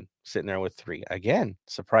Brugman sitting there with 3. Again,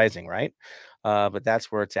 surprising, right? But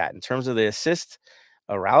that's where it's at. In terms of the assist,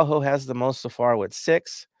 Araujo has the most so far with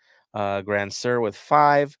 6, Grandsir with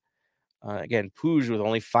 5. Again, Puig with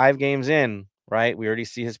only 5 games in, right? We already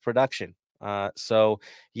see his production. So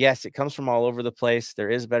yes, it comes from all over the place. There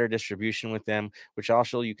is better distribution with them, which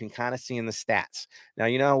also you can kind of see in the stats.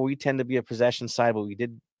 Now, we tend to be a possession side, but we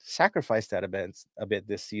did sacrifice that a bit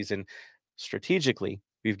this season. Strategically,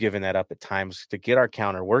 we've given that up at times to get our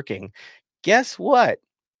counter working. Guess what?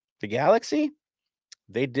 The Galaxy,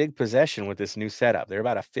 they dig possession with this new setup. They're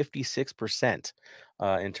about a 56%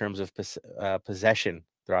 in terms of possession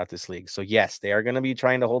throughout this league. So yes, they are going to be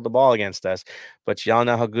trying to hold the ball against us, but y'all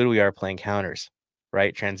know how good we are playing counters,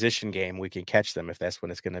 right? Transition game, we can catch them if that's what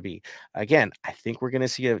it's going to be. Again, I think we're going to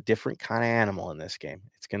see a different kind of animal in this game.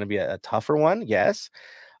 It's going to be a tougher one, yes,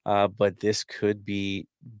 but this could be,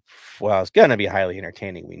 it's going to be highly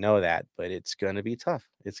entertaining. We know that, but it's going to be tough.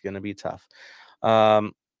 It's going to be tough.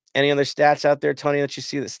 Any other stats out there, Tony, that you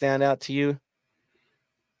see that stand out to you?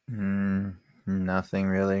 Nothing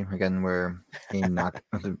really. Again, we're in at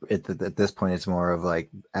this point, it's more of like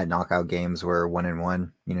at knockout games, we're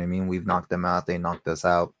 1-1. You know what I mean? We've knocked them out. They knocked us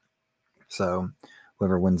out. So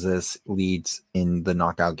whoever wins this leads in the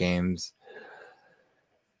knockout games.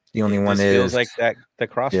 The only one This feels is like the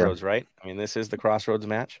crossroads, right? I mean, this is the crossroads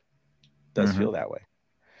match. Does feel that way.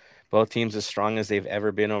 Both teams as strong as they've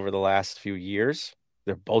ever been over the last few years.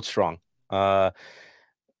 They're both strong. I'd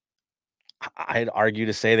argue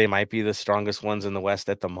to say they might be the strongest ones in the West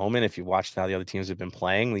at the moment. If you watched how the other teams have been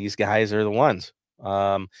playing, these guys are the ones.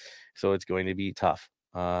 So it's going to be tough.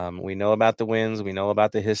 We know about the wins. We know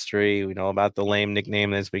about the history. We know about the lame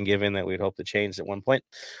nickname that's been given that we'd hope to change at one point.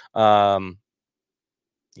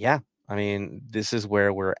 Yeah, I mean, this is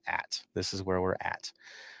where we're at.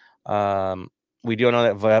 We do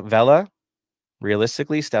know that Vela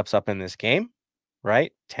realistically steps up in this game,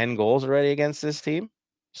 right? 10 goals already against this team.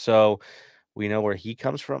 So we know where he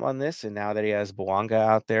comes from on this. And now that he has Bouanga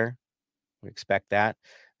out there, we expect that.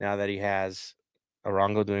 Now that he has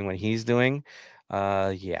Arango doing what he's doing,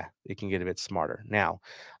 yeah, it can get a bit smarter. Now,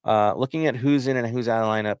 looking at who's in and who's out of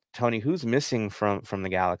the lineup, Tony, who's missing from the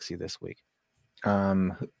Galaxy this week?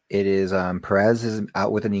 It is Perez is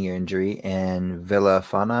out with a knee injury, and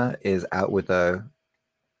Villafana is out with a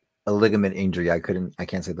ligament injury. I can't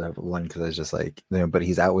say the one because I was just like, but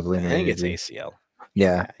he's out with a ligament injury. I think it's ACL.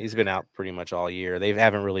 Yeah, he's been out pretty much all year. They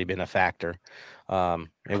haven't really been a factor. It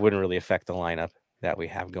wouldn't really affect the lineup that we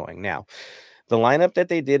have going now. The lineup that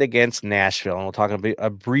they did against Nashville, and we'll talk a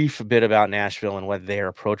brief bit about Nashville and what their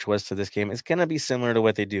approach was to this game, is going to be similar to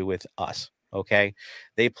what they do with us. Okay,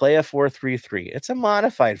 they play a 4-3-3. It's a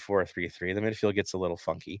modified 4-3-3. The midfield gets a little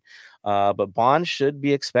funky, but Bond should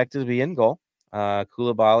be expected to be in goal.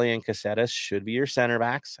 Koulibaly and Caceres should be your center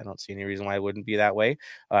backs. I don't see any reason why it wouldn't be that way.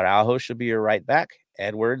 Araujo should be your right back.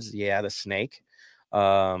 Edwards, the snake.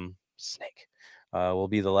 Snake will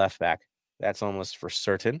be the left back. That's almost for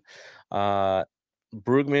certain. Brugman,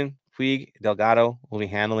 Puig, Delgado will be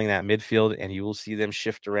handling that midfield, and you will see them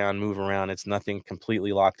shift around, move around. It's nothing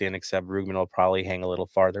completely locked in, except Brugman will probably hang a little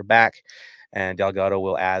farther back, and Delgado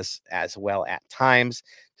will as well at times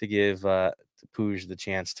to give Puig the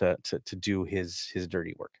chance to do his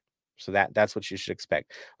dirty work. So that's what you should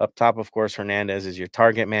expect. Up top, of course, Hernandez is your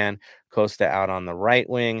target man. Costa out on the right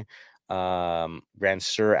wing.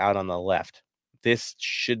 Bransur out on the left. This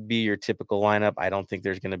should be your typical lineup. I don't think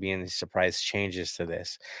there's going to be any surprise changes to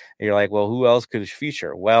this. And you're like, well, who else could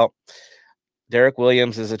feature? Well, Derek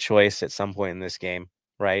Williams is a choice at some point in this game,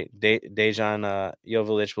 right? Dejan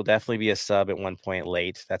Joveljic will definitely be a sub at one point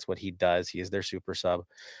late. That's what he does. He is their super sub.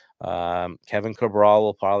 Kevin Cabral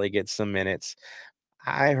will probably get some minutes.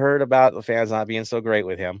 I heard about the fans not being so great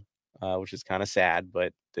with him, which is kind of sad,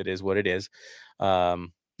 but it is what it is.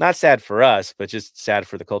 Not sad for us, but just sad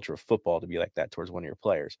for the culture of football to be like that towards one of your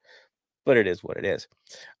players. But it is what it is.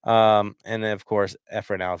 And then, of course,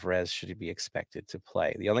 Efrain Alvarez should be expected to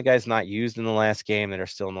play. The only guys not used in the last game that are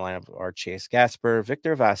still in the lineup are Chase Gasper,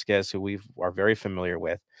 Victor Vasquez, who we are very familiar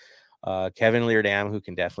with, Kevin Leerdam, who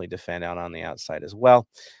can definitely defend out on the outside as well.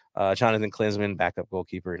 Jonathan Klinsmann, backup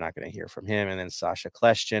goalkeeper, you're not going to hear from him. And then Sasha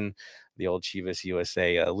Kljestan, the old Chivas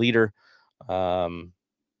USA leader,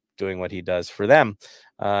 doing what he does for them,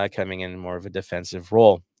 coming in more of a defensive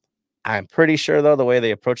role. I'm pretty sure, though, the way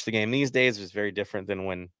they approach the game these days is very different than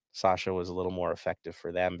when Sasha was a little more effective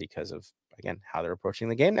for them because of, again, how they're approaching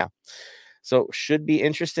the game now. So should be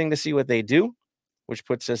interesting to see what they do, which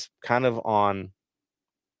puts us kind of on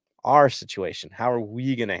our situation. How are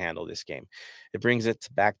we going to handle this game? It brings it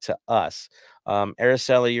back to us.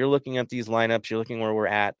 Araceli, you're looking at these lineups. You're looking where we're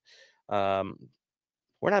at.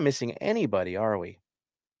 We're not missing anybody, are we?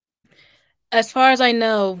 As far as I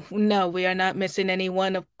know, no, we are not missing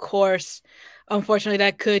anyone. Of course, unfortunately,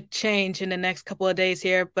 that could change in the next couple of days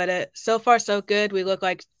here. But so far, so good. We look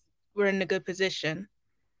like we're in a good position.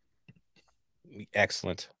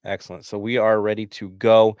 Excellent. So we are ready to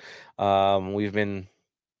go. We've been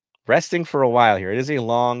resting for a while here. It is a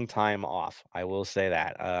long time off. I will say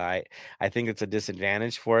that. I think it's a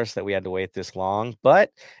disadvantage for us that we had to wait this long,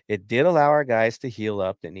 but it did allow our guys to heal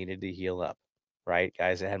up that needed to heal up, right?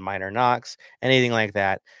 Guys that had minor knocks, anything like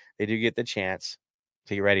that, they do get the chance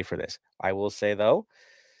to get ready for this. I will say, though,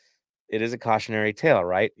 it is a cautionary tale,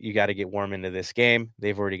 right? You got to get warm into this game.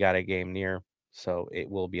 They've already got a game near, so it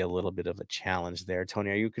will be a little bit of a challenge there.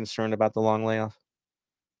 Tony, are you concerned about the long layoff?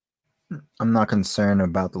 I'm not concerned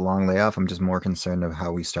about the long layoff. I'm just more concerned of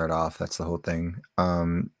how we start off. That's the whole thing.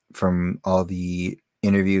 From all the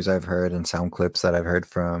interviews I've heard and sound clips that I've heard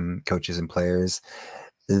from coaches and players,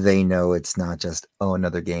 they know it's not just,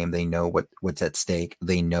 another game. They know what's at stake.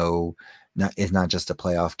 They know it's not just a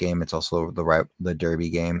playoff game. It's also the derby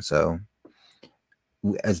game. So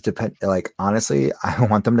honestly, I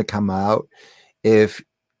want them to come out. If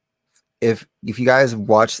you guys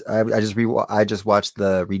watched, I just watched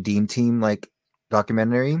the Redeem Team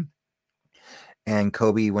documentary, And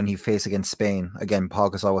Kobe, when he faced against Spain, again, Paul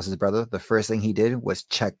Gasol was his brother. The first thing he did was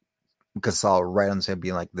check Gasol right on the side,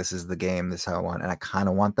 being like, "This is the game. This is how I want." And I kind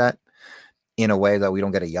of want that in a way that we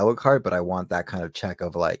don't get a yellow card, but I want that kind of check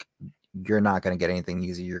of like, you're not going to get anything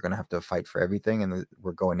easy. You're going to have to fight for everything, and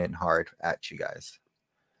we're going in hard at you guys.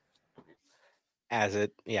 As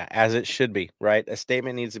it should be, right? A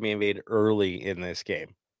statement needs to be made early in this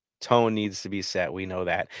game. Tone needs to be set. We know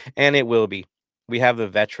that, and it will be. We have the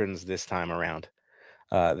veterans this time around.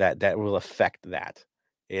 That will affect that.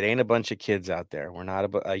 It ain't a bunch of kids out there. We're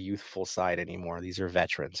not a youthful side anymore. These are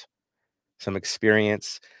veterans, some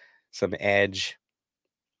experience, some edge.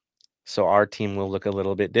 So our team will look a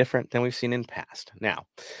little bit different than we've seen in past. Now,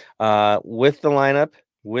 with the lineup,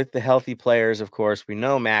 with the healthy players, of course, we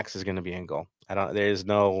know Max is going to be in goal. There's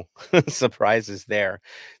no surprises there.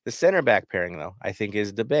 The center back pairing, though, I think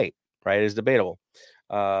is debatable.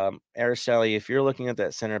 Araceli, if you're looking at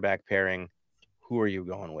that center back pairing, who are you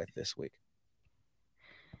going with this week?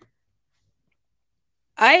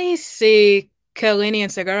 I see Chiellini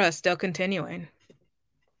and Segura still continuing.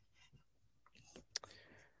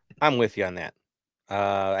 I'm with you on that.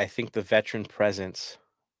 I think the veteran presence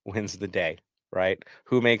wins the day, right?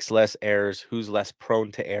 Who makes less errors? Who's less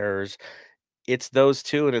prone to errors? It's those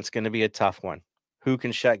two, and it's going to be a tough one. Who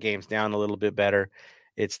can shut games down a little bit better?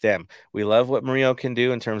 It's them. We love what Murillo can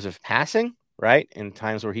do in terms of passing, right? In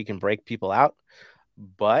times where he can break people out,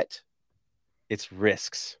 but it's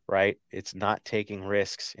risks, right? It's not taking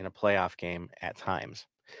risks in a playoff game at times.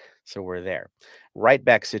 So we're there. Right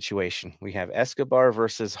back situation. We have Escobar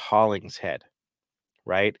versus Hollingshead,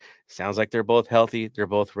 right? Sounds like they're both healthy. They're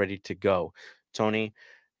both ready to go. Tony,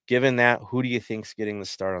 given that, who do you think's getting the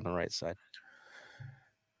start on the right side?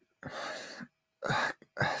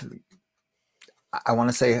 I want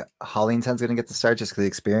to say Hollingshead's going to get the start just because of the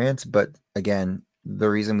experience. But again, the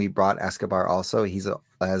reason we brought Escobar also,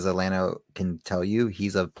 as Atlanta can tell you,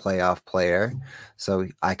 he's a playoff player. So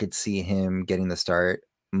I could see him getting the start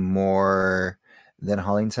more than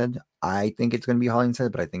Hollingshead. I think it's going to be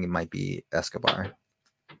Hollingshead, but I think it might be Escobar.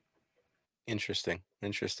 Interesting.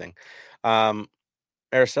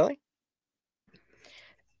 Araceli?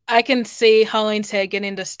 I can see Hollingshead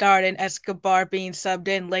getting the start and Escobar being subbed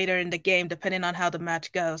in later in the game, depending on how the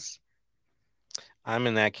match goes. I'm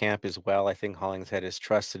in that camp as well. I think Hollingshead is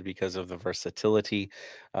trusted because of the versatility,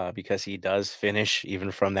 because he does finish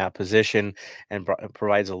even from that position and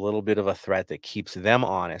provides a little bit of a threat that keeps them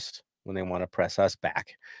honest when they want to press us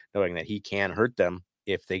back, knowing that he can hurt them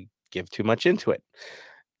if they give too much into it.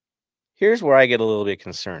 Here's where I get a little bit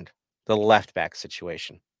concerned. The left back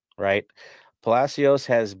situation, right? Palacios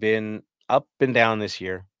has been up and down this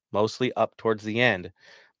year, mostly up towards the end,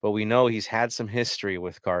 but we know he's had some history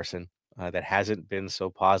with Carson that hasn't been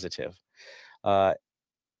so positive.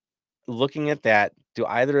 Looking at that, do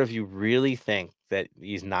either of you really think that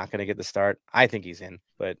he's not going to get the start? I think he's in,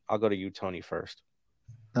 but I'll go to you, Tony, first.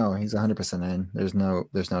 No, he's 100% in. There's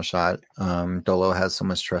no shot. Dolo has so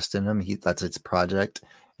much trust in him. That's its project,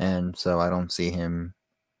 and so I don't see him.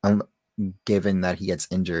 Given that he gets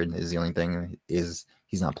injured, is the only thing is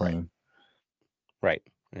he's not playing. Right,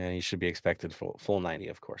 and he should be expected full 90,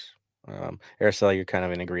 of course. Araceli, you're kind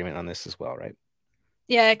of in agreement on this as well, right?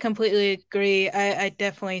 Yeah, I completely agree. I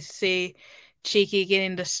definitely see Cheeky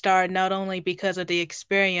getting the start, not only because of the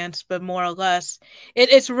experience, but more or less,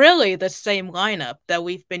 it's really the same lineup that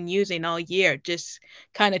we've been using all year, just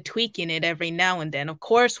kind of tweaking it every now and then. Of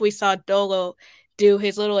course, we saw Dolo do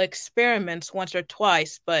his little experiments once or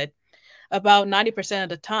twice, but about 90% of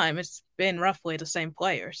the time, it's been roughly the same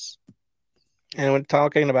players. And when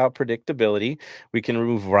talking about predictability, we can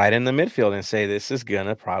move right in the midfield and say this is going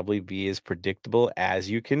to probably be as predictable as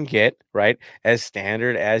you can get, right? As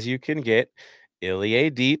standard as you can get. Ilie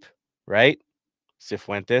deep, right?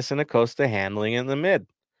 Cifuentes and Acosta handling in the mid.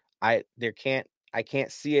 I can't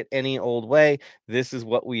see it any old way. This is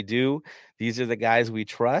what we do. These are the guys we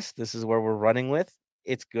trust. This is where we're running with.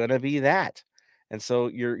 It's going to be that. And so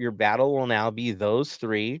your battle will now be those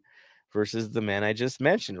three versus the men I just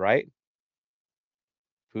mentioned, right?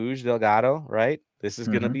 Puig, Delgado, right? This is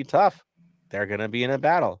going to be tough. They're going to be in a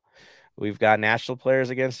battle. We've got national players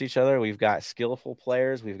against each other. We've got skillful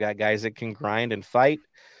players. We've got guys that can grind and fight.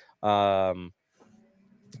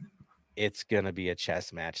 It's going to be a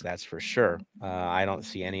chess match, that's for sure. I don't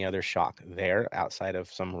see any other shock there outside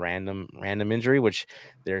of some random injury, which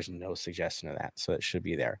there's no suggestion of that. So it should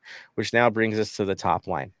be there, which now brings us to the top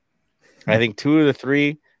line. I think 2 of the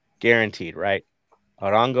 3 guaranteed, right?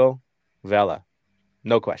 Arango, Vela.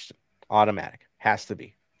 No question. Automatic. Has to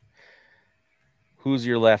be. Who's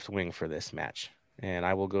your left wing for this match? And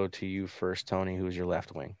I will go to you first, Tony. Who's your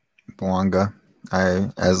left wing? Bouanga.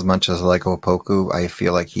 As much as I like Opoku, I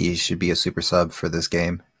feel like he should be a super sub for this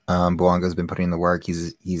game. Bouanga's been putting in the work.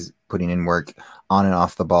 He's putting in work on and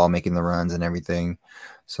off the ball, making the runs and everything.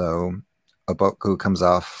 So Opoku comes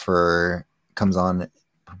on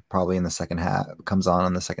probably in the second half, comes on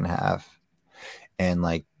in the second half, and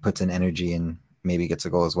like puts in energy and maybe gets a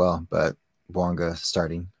goal as well. But Bouanga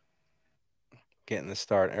starting. Getting the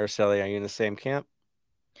start. Araceli, are you in the same camp?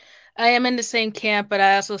 I am in the same camp, but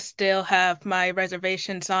I also still have my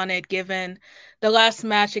reservations on it given the last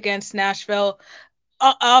match against Nashville.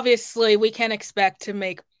 Obviously, we can't expect to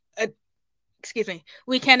make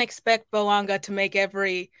we can't expect Bouanga to make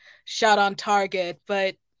every shot on target,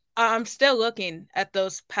 but I'm still looking at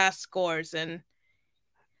those past scores, and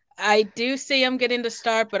I do see him getting the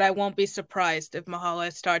start, but I won't be surprised if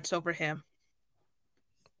Mahala starts over him.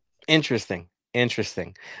 Interesting.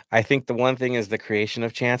 I think the one thing is the creation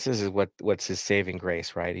of chances is what's his saving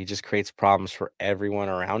grace, right? He just creates problems for everyone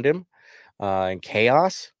around him, and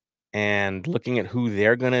chaos, and looking at who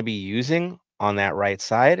they're going to be using on that right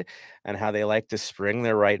side and how they like to spring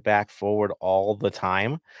their right back forward all the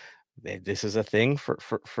time. This is a thing for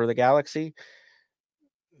the Galaxy.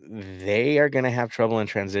 They are going to have trouble in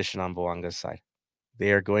transition on Bouanga's side.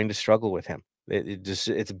 They are going to struggle with him.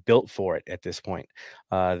 It's built for it at this point.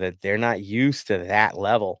 That they're not used to that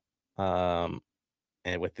level. And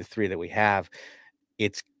with the three that we have,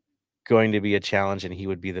 it's going to be a challenge, and he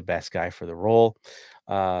would be the best guy for the role.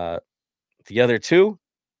 The other two,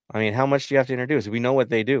 I mean, how much do you have to introduce? We know what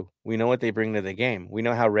they do. We know what they bring to the game. We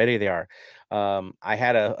know how ready they are. I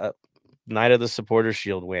had a Night of the Supporter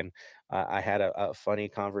Shield win. I had a funny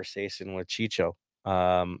conversation with Chicho.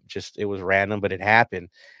 Just it was random, but it happened.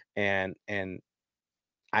 And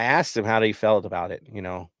I asked him how he felt about it,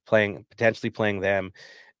 potentially playing them,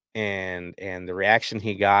 and the reaction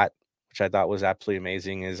he got, which I thought was absolutely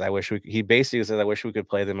amazing, is he basically says, I wish we could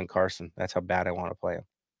play them in Carson. That's how bad I want to play him.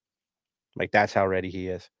 Like, that's how ready he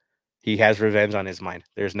is. He has revenge on his mind.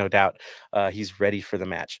 There's no doubt. He's ready for the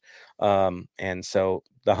match. And so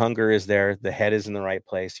the hunger is there. The head is in the right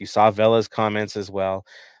place. You saw Vela's comments as well.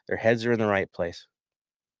 Their heads are in the right place.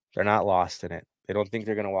 They're not lost in it. They don't think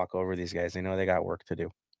they're going to walk over these guys. They know they got work to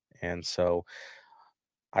do. And so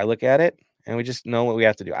I look at it and we just know what we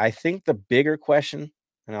have to do. I think the bigger question,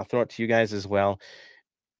 and I'll throw it to you guys as well,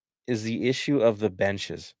 is the issue of the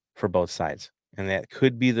benches for both sides. And that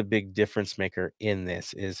could be the big difference maker in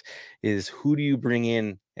this is who do you bring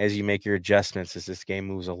in as you make your adjustments as this game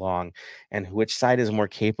moves along, and which side is more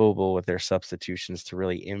capable with their substitutions to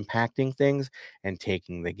really impacting things and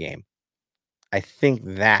taking the game. I think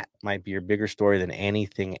that might be your bigger story than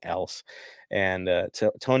anything else. And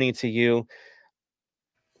Tony, to you,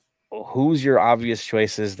 who's your obvious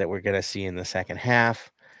choices that we're going to see in the second half?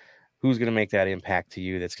 Who's going to make that impact to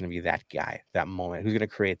you? That's going to be that guy, that moment. Who's going to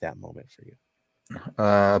create that moment for you?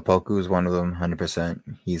 Poku is one of them, 100%.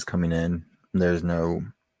 He's coming in. There's no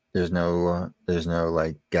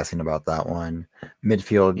like guessing about that one.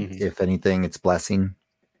 Midfield, if anything, it's Blessing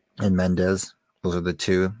and Mendez. Those are the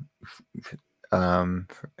two.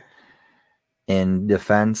 In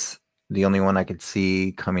defense, the only one I could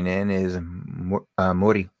see coming in is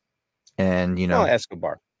Mori, and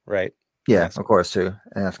Escobar, right? Yeah, Escobar. Of course too,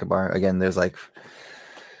 and Escobar. Again, there's like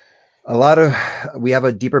we have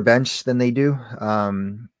a deeper bench than they do.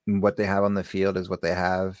 What they have on the field is what they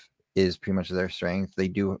have is pretty much their strength.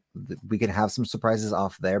 We can have some surprises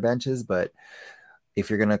off their benches, but if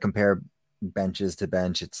you're gonna compare benches to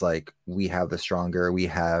bench, it's like we have the stronger, we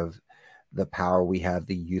have the power, we have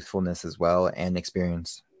the youthfulness as well, and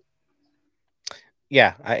experience.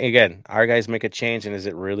 Yeah, again, our guys make a change, and is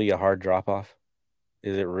it really a hard drop off?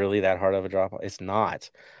 Is it really that hard of a drop off? It's not.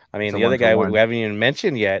 I mean, the other guy we haven't even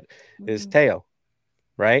mentioned yet is Teo,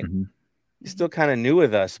 right? Mm-hmm. He's still kind of new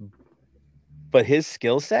with us, but his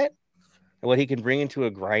skill set and what he can bring into a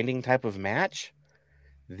grinding type of match,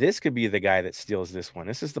 this could be the guy that steals this one.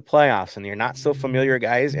 This is the playoffs, and you're not so familiar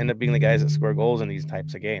guys end up being the guys that score goals in these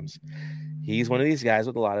types of games. He's one of these guys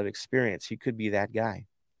with a lot of experience. He could be that guy.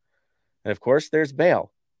 And of course, there's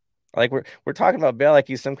Bale. Like we're talking about Bale like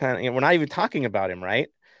he's some kind of, we're not even talking about him, right?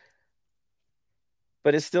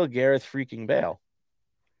 But it's still Gareth freaking Bale.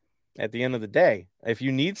 At the end of the day, if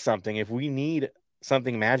we need something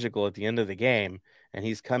magical at the end of the game, and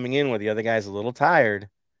he's coming in where the other guy's a little tired,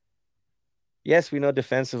 yes, we know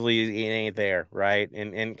defensively he ain't there, right?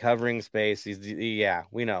 In covering space,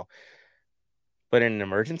 we know. But in an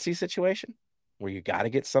emergency situation where you got to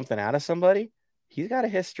get something out of somebody, he's got a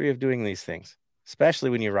history of doing these things, especially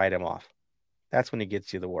when you write him off. That's when he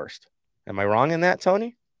gets you the worst. Am I wrong in that,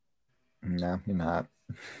 Tony? No, you're not.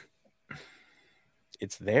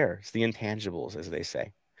 it's there. It's the intangibles, as they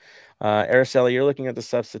say. Araceli, you're looking at the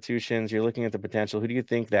substitutions. You're looking at the potential. Who do you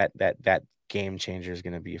think that game changer is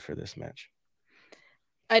going to be for this match?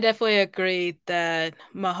 I definitely agree that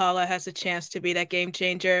Mahala has a chance to be that game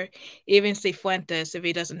changer. Even Cifuentes, if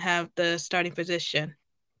he doesn't have the starting position.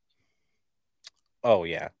 Oh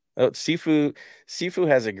yeah, Sifu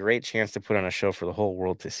has a great chance to put on a show for the whole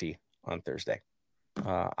world to see on Thursday.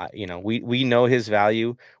 We know his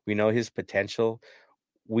value. We know his potential.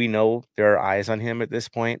 We know there are eyes on him at this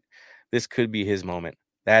point. This could be his moment.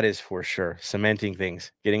 That is for sure. Cementing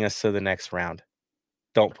things, getting us to the next round.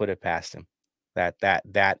 Don't put it past him.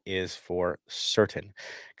 That is for certain.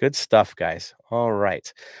 Good stuff, guys. All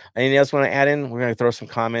right. Anything else want to add in? We're going to throw some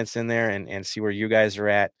comments in there and see where you guys are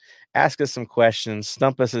at. Ask us some questions.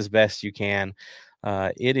 Stump us as best you can.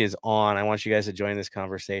 It is on. I want you guys to join this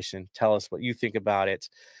conversation. Tell us what you think about it.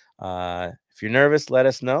 If you're nervous, let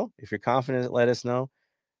us know. If you're confident, let us know.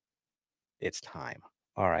 It's time.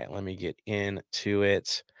 All right, let me get into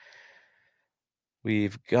it.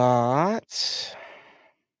 We've got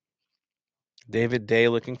David Day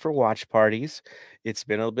looking for watch parties. It's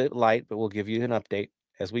been a bit light, but we'll give you an update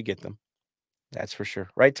as we get them. That's for sure.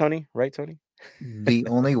 Right, Tony? Right, Tony? The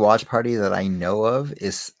only watch party that I know of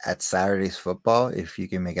is at Saturday's football. If you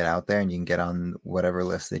can make it out there and you can get on whatever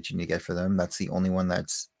list that you need to get for them, that's the only one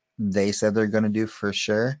they said they're going to do for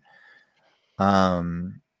sure.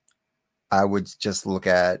 I would just look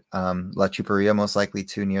at La Chuperia, most likely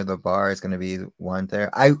too, near the bar. It's going to be one there.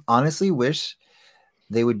 I honestly wish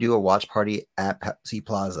they would do a watch party at Pepsi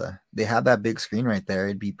Plaza. They have that big screen right there.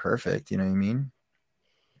 It'd be perfect. You know what I mean?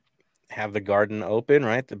 Have the garden open,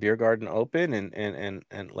 right? The beer garden open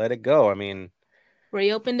and let it go. I mean,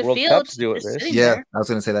 reopen the World field. Cups do it. Yeah, there. I was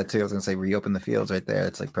going to say that too. I was going to say reopen the fields right there.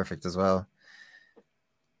 It's like perfect as well.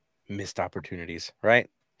 Missed opportunities, right?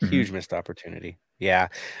 Huge missed opportunity. Yeah,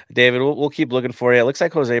 David, we'll keep looking for you. It looks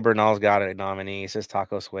like Jose Bernal's got a nominee. He says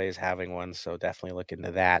Taco Sway is having one, so definitely look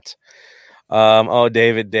into that.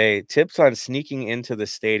 David Day, tips on sneaking into the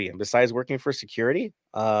stadium besides working for security.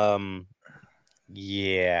 Yeah,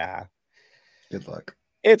 good luck.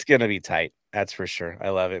 It's gonna be tight. That's for sure. I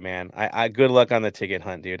love it, man. I good luck on the ticket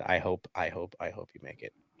hunt, dude. I hope you make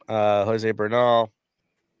it. Jose Bernal,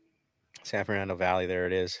 San Fernando Valley. There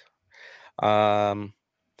it is.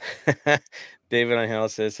 David Angel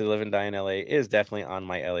says to live and die in LA is definitely on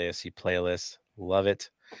my LAFC playlist. Love it.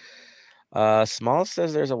 Small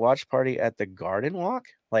says there's a watch party at the Garden Walk,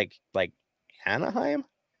 like Anaheim.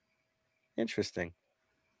 Interesting.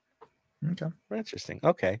 Okay. Interesting.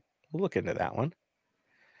 Okay, we'll look into that one.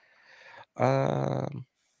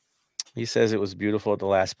 He says it was beautiful at the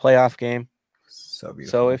last playoff game. So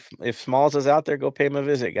beautiful. So if Smalls is out there, go pay him a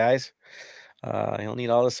visit, guys. He'll need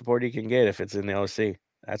all the support he can get if it's in the OC.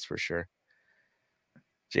 That's for sure.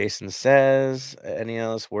 Jason says, any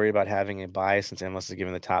else worry about having a bye since MLS is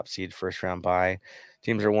given the top seed first round bye?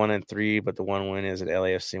 Teams are 1-3, but the one win is an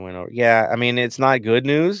LAFC win over. Yeah, I mean, it's not good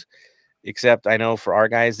news, except I know for our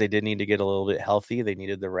guys, they did need to get a little bit healthy. They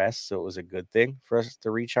needed the rest, so it was a good thing for us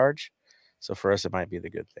to recharge. So for us, it might be the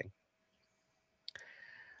good thing.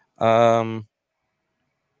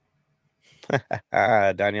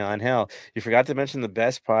 Daniel Angel, you forgot to mention the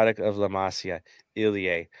best product of La Masia,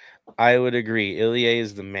 Ilie. I would agree. Ilie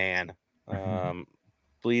is the man.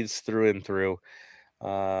 Bleeds through and through.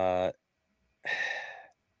 Another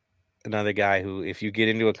guy who, if you get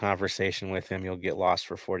into a conversation with him, you'll get lost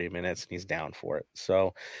for 40 minutes and he's down for it.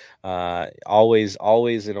 So always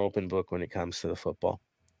an open book when it comes to the football.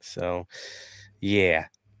 So yeah,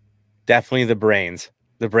 definitely the brains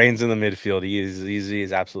in the midfield. He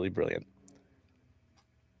is absolutely brilliant.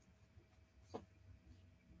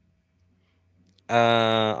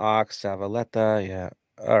 Ox Zavaleta, yeah.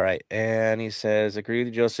 All right. And he says, agree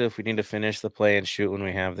with Joseph. We need to finish the play and shoot when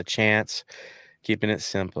we have the chance. Keeping it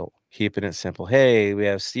simple. Hey, we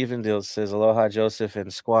have Stephen Dill says, aloha, Joseph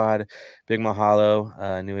and squad. Big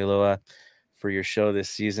mahalo, Nui Loa, for your show this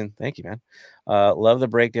season. Thank you, man. Love the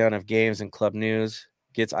breakdown of games and club news.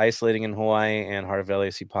 Gets isolating in Hawaii, and Heart of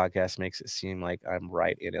LAFC podcast makes it seem like I'm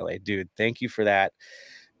right in LA. Dude, thank you for that.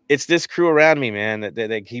 It's this crew around me, man,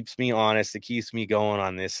 that keeps me honest, that keeps me going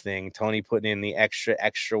on this thing. Tony putting in the extra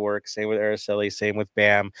work. Same with Araceli, same with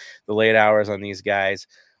Bam. The late hours on these guys.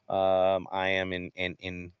 I am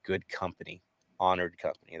in good company, honored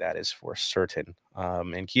company. That is for certain.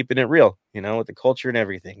 And keeping it real, with the culture and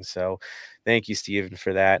everything. So, thank you, Steven,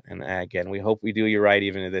 for that. And again, we hope we do you right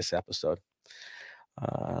even in this episode.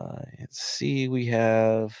 Let's see, we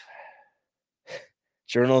have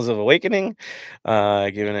Journals of Awakening,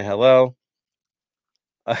 giving a hello.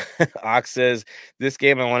 Ox says, this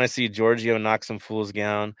game, I want to see Giorgio knock some fools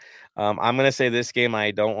down. I'm going to say this game,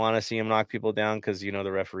 I don't want to see him knock people down because,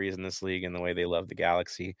 the referees in this league and the way they love the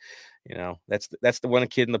Galaxy. That's the one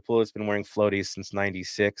kid in the pool that's been wearing floaties since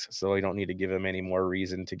 96. So we don't need to give him any more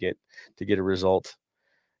reason to get a result.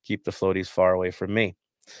 Keep the floaties far away from me.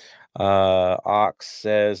 Ox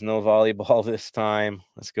says, no volleyball this time.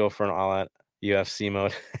 Let's go for an all-out UFC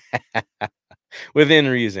mode. Within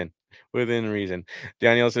reason.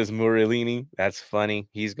 Daniel says Murilini. That's funny.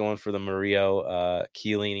 He's going for the Murillo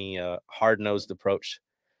Chiellini hard-nosed approach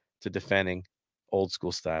to defending. Old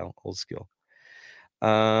school style. Old skill.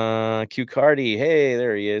 Q Cardi. Hey,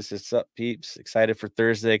 there he is. What's up, peeps? Excited for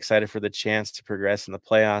Thursday. Excited for the chance to progress in the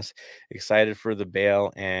playoffs. Excited for the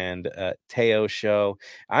Bale and Teo show.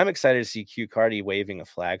 I'm excited to see Q Cardi waving a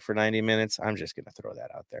flag for 90 minutes. I'm just going to throw that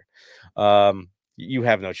out there. You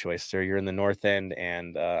have no choice, sir. You're in the North End,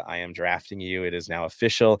 and I am drafting you. It is now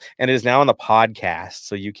official, and it is now on the podcast,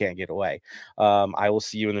 so you can't get away. I will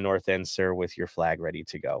see you in the North End, sir, with your flag ready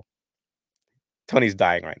to go. Tony's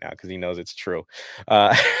dying right now because he knows it's true.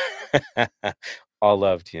 All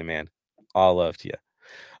love to you, man. All love to you.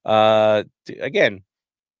 Again,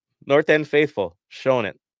 North End faithful, showing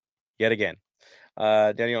it yet again.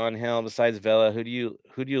 Daniel Angel, besides Vela, who do you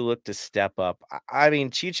look to step up? I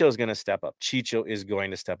mean, Chicho is going to step up. Chicho is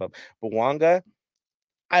going to step up. Bouanga,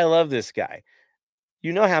 I love this guy.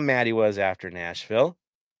 You know how mad he was after Nashville.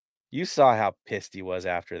 You saw how pissed he was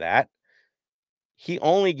after that. He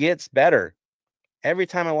only gets better. Every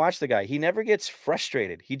time I watch the guy, he never gets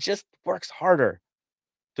frustrated. He just works harder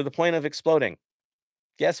to the point of exploding.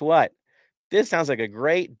 Guess what? This sounds like a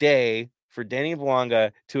great day for Denny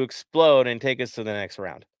Bouanga to explode and take us to the next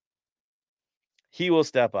round. He will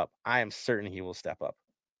step up. I am certain he will step up.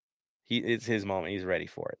 It's his moment. He's ready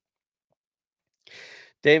for it.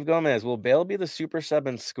 Dave Gomez, will Bale be the super sub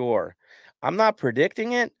and score? I'm not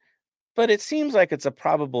predicting it, but it seems like it's a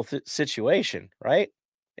probable situation, right?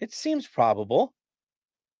 It seems probable.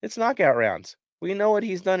 It's knockout rounds. We know what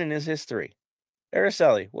he's done in his history.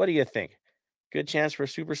 Araceli, what do you think? Good chance for a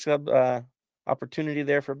super sub opportunity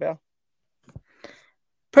there for Bale?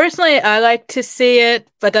 Personally, I like to see it,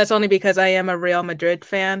 but that's only because I am a Real Madrid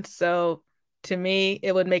fan. So to me,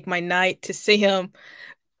 it would make my night to see him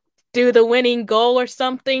do the winning goal or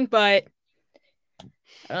something, but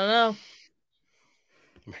I don't know.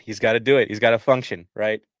 He's got to do it. He's got to function,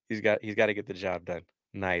 right? He's got to get the job done.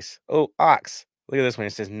 Nice. Oh, Ox. Look at this one.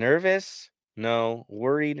 It says nervous. No.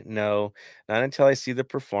 Worried. No. Not until I see the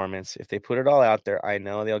performance. If they put it all out there, I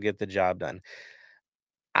know they'll get the job done.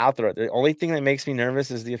 I'll throw it. The only thing that makes me nervous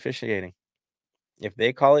is the officiating. If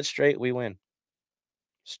they call it straight, we win.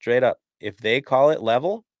 Straight up. If they call it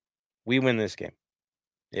level, we win this game.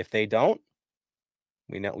 If they don't,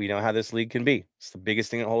 we know how this league can be. It's the biggest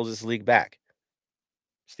thing that holds this league back.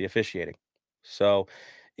 It's the officiating. So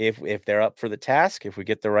if they're up for the task, if we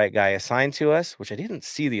get the right guy assigned to us, which I didn't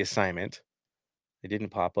see the assignment, it didn't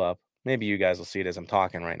pop up. Maybe you guys will see it as I'm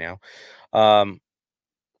talking right now.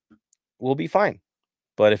 We'll be fine.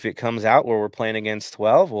 But if it comes out where we're playing against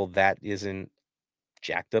 12, well, that isn't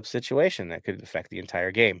jacked up situation that could affect the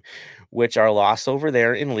entire game, which our loss over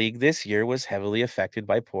there in league this year was heavily affected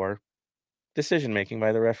by poor decision making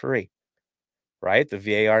by the referee, right? The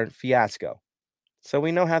VAR fiasco. So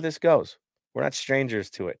we know how this goes. We're not strangers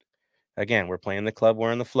to it. Again, we're playing the club.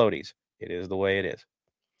 We're in the floaties. It is the way it is.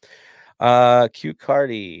 Q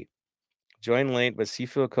Cardi, join late, but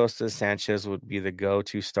Sifu Acosta Sanchez would be the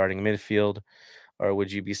go-to starting midfield, or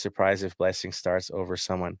would you be surprised if Blessing starts over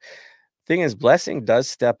someone? Thing is, Blessing does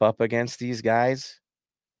step up against these guys,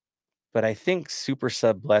 but I think super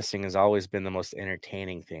sub Blessing has always been the most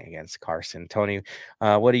entertaining thing against Carson. Tony,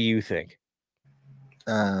 what do you think?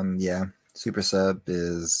 Yeah, super sub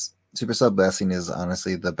Blessing is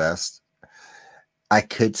honestly the best. I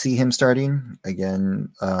could see him starting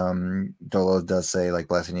again. Dolo does say like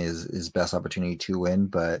Blessing is his best opportunity to win,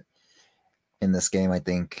 but in this game, I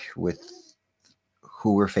think with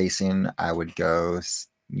who we're facing, I would go,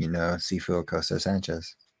 Sifu Acosta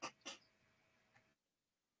Sanchez.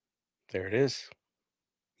 There it is.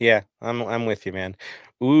 Yeah, I'm with you, man.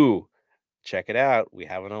 Ooh, check it out. We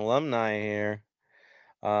have an alumni here.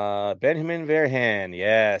 Benjamin Verhan.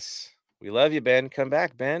 Yes. We love you, Ben. Come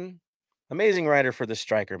back, Ben. Amazing writer for the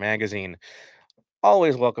Striker magazine.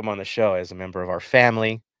 Always welcome on the show as a member of our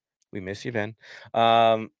family. We miss you, Ben.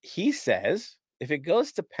 He says, if it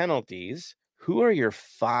goes to penalties, who are your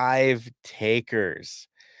 5 takers?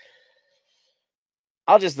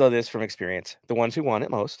 I'll just know this from experience. The ones who want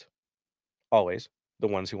it most. Always the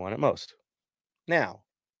ones who want it most. Now,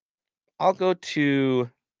 I'll go to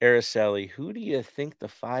Araceli, who do you think the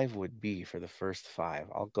 5 would be for the first 5?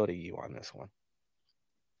 I'll go to you on this one.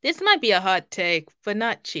 This might be a hot take, but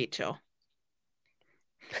not Chicho.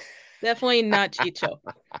 Definitely not Chicho.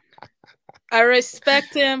 I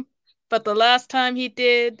respect him, but the last time he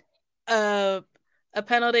did a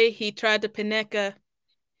penalty, he tried to Pineka.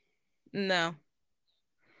 No.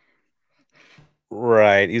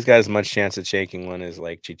 Right. He's got as much chance of shaking one as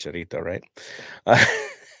like Chicharito, right?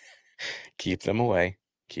 Keep them away.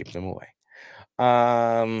 Keep them away.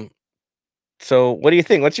 So what do you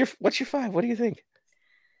think? What's your 5? What do you think?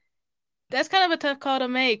 That's kind of a tough call to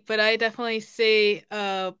make, but I definitely see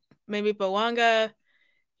maybe Bouanga,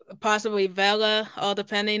 possibly Vela, all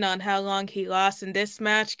depending on how long he lost in this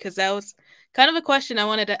match, because that was kind of a question I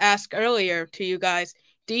wanted to ask earlier to you guys.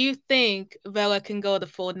 Do you think Vela can go the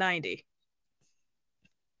full 90?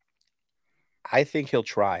 I think he'll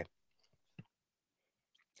try.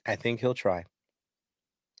 I think he'll try.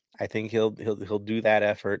 I think he'll do that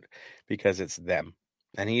effort because it's them.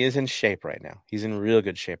 And he is in shape right now. He's in real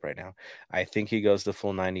good shape right now. I think he goes the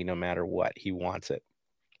full 90 no matter what. He wants it.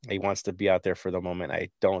 He wants to be out there for the moment. I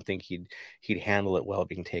don't think he'd handle it well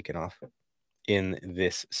being taken off in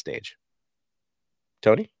this stage.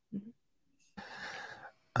 Tony?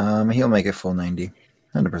 He'll make it full 90,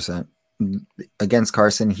 100%. Against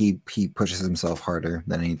Carson, he pushes himself harder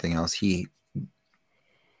than anything else. He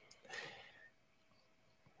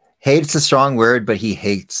hates a strong word, but he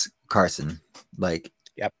hates Carson. Like,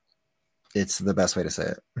 yep, it's the best way to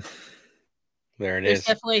say it. There it There's is.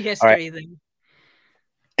 definitely history then.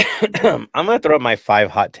 I'm going to throw up my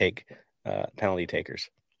 5 hot take penalty takers.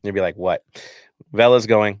 You'll be like, what? Vela's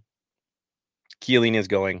going. Chiellini is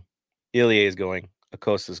going. Ilie is going.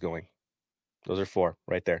 Acosta's going. Those are 4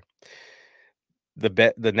 right there.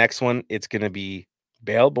 The next one, it's going to be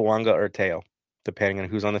Bale, Bouanga, or Teo, depending on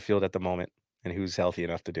who's on the field at the moment and who's healthy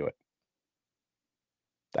enough to do it.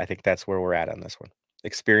 I think that's where we're at on this one.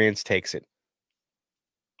 Experience takes it.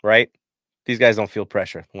 Right? These guys don't feel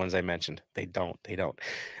pressure, the ones I mentioned. They don't.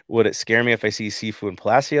 Would it scare me if I see Sifu and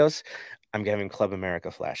Palacios? I'm having Club America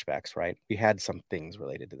flashbacks, right? We had some things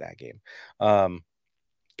related to that game.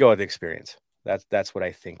 Go with experience. That's what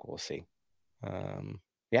I think we'll see.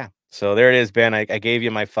 Yeah. So there it is, Ben. I gave you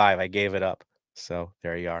my 5. I gave it up. So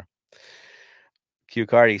there you are. Q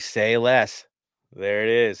Cardi, say less. There it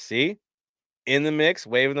is. See? In the mix,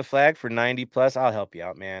 waving the flag for 90 plus. I'll help you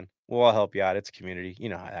out, man. We'll all help you out. It's a community. You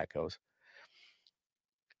know how that goes.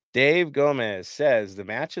 Dave Gomez says, the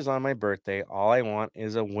match is on my birthday. All I want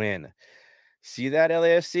is a win. See that,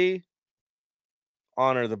 LAFC?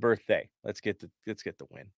 Honor the birthday. Let's get the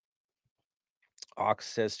win. Ox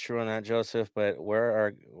says true on that, Joseph, but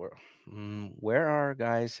where our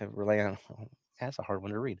guys have relied on? That's a hard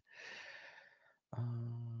one to read.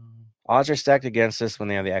 Odds are stacked against us when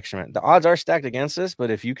they have the extra man. The odds are stacked against us,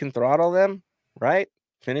 but if you can throttle them, right?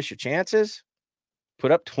 Finish your chances.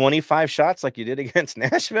 Put up 25 shots like you did against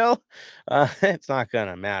Nashville. It's not going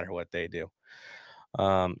to matter what they do.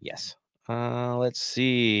 Yes. Let's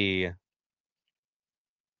see.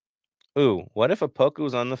 Ooh, what if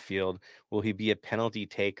Opoku's on the field? Will he be a penalty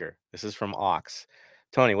taker? This is from Ox.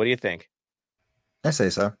 Tony, what do you think? I say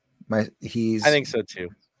so. I think so too.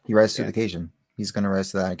 He rises to the occasion. He's going to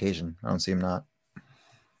rise to that occasion. I don't see him not.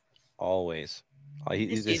 Always.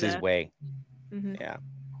 This is his way. Mm-hmm. Yeah.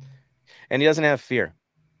 And he doesn't have fear.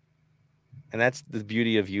 And that's the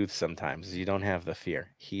beauty of youth sometimes, is you don't have the fear.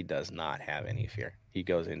 He does not have any fear. He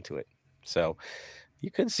goes into it. So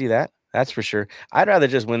you could see that. That's for sure. I'd rather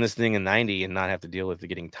just win this thing in 90 and not have to deal with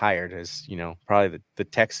getting tired, as probably the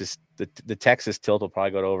Texas tilt will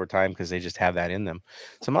probably go to overtime because they just have that in them.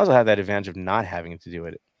 So might as well have that advantage of not having to do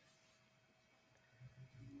it.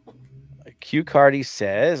 Q Cardi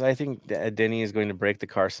says, I think Denny is going to break the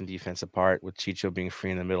Carson defense apart with Chicho being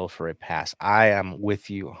free in the middle for a pass. I am with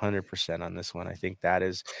you 100% on this one. I think that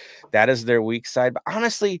is their weak side. But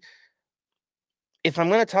honestly, if I'm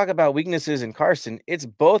going to talk about weaknesses in Carson, it's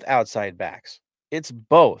both outside backs. It's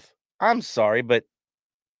both. I'm sorry, but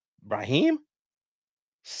Brahim?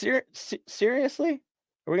 Seriously?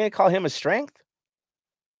 Are we going to call him a strength?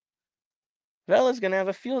 Vela's going to have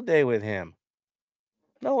a field day with him.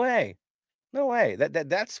 No way. No way.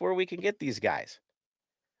 That's where we can get these guys.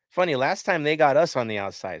 Funny, last time they got us on the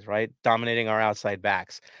outsides, right? Dominating our outside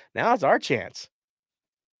backs. Now it's our chance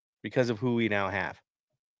because of who we now have.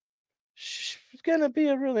 It's going to be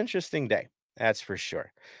a real interesting day. That's for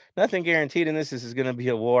sure. Nothing guaranteed in this. This is going to be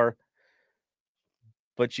a war,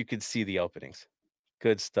 but you could see the openings.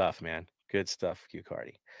 Good stuff, man. Good stuff, Q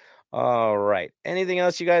Cardi. All right. Anything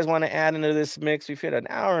else you guys want to add into this mix? We've hit an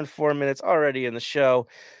hour and 4 minutes already in the show.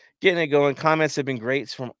 getting it going. Comments have been great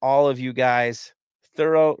from all of you guys.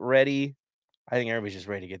 Thorough, ready. I think everybody's just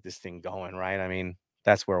ready to get this thing going, right? I mean,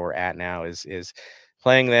 that's where we're at now is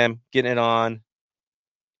playing them, getting it on,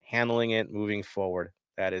 handling it, moving forward.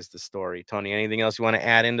 That is the story. Tony, anything else you want to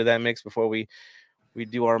add into that mix before we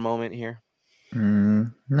do our moment here?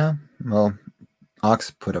 No. Well,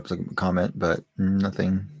 Ox put up a comment, but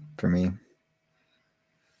nothing for me.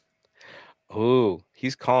 Ooh,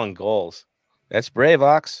 he's calling goals. That's brave,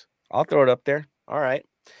 Ox. I'll throw it up there. All right.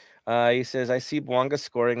 He says, I see Bouanga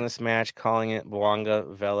scoring this match, calling it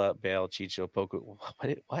Bouanga, Vela, Bale, Chicho, Poku.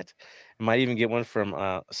 What? I might even get one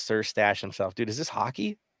from Sir Stash himself. Dude, is this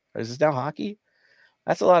hockey? Or is this now hockey?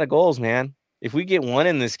 That's a lot of goals, man. If we get one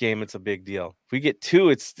in this game, it's a big deal. If we get two,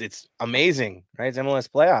 it's amazing, right? It's MLS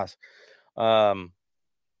playoffs.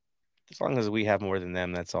 As long as we have more than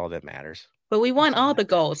them, that's all that matters. But we want all the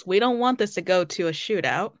goals. We don't want this to go to a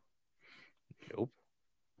shootout. Nope.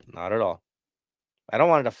 Not at all. I don't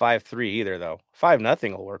want it a 5-3 either, though.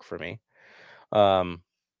 5-0 will work for me.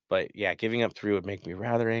 But yeah, giving up 3 would make me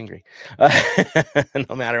rather angry.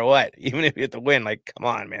 No matter what. Even if you have to win, like, come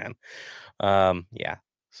on, man. Yeah.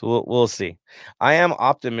 So we'll see. I am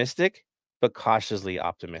optimistic, but cautiously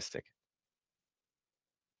optimistic.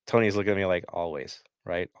 Tony's looking at me like always,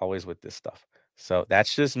 right? Always with this stuff. So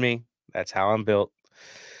that's just me. That's how I'm built.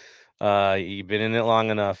 You've been in it long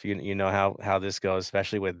enough. You know how this goes,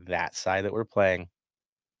 especially with that side that we're playing,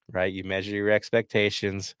 right? You measure your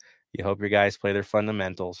expectations. You hope your guys play their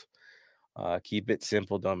fundamentals. Keep it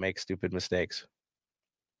simple. Don't make stupid mistakes.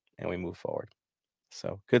 And we move forward.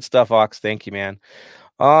 So good stuff, Ox. Thank you, man.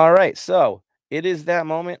 All right. So it is that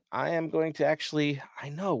moment. I am going to I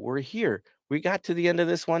know we're here. We got to the end of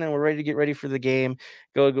this one and we're ready to get ready for the game.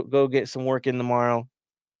 Go get some work in tomorrow.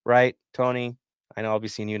 Right, Tony? I know I'll be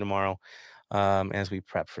seeing you tomorrow as we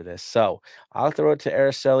prep for this. So I'll throw it to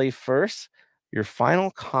Araceli first. Your final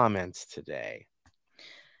comments today.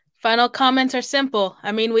 Final comments are simple.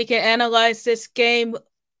 I mean, we can analyze this game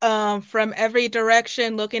from every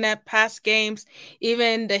direction, looking at past games,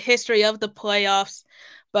 even the history of the playoffs.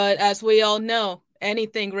 But as we all know,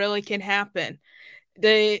 anything really can happen.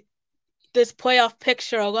 This playoff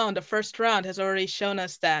picture alone, the first round, has already shown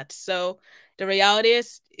us that. So the reality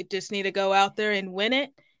is, you just need to go out there and win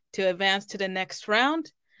it to advance to the next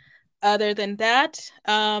round. Other than that,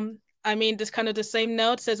 I mean, just kind of the same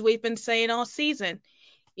notes as we've been saying all season.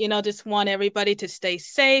 Just want everybody to stay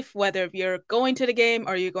safe, whether you're going to the game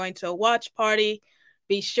or you're going to a watch party.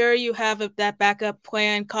 Be sure you have that backup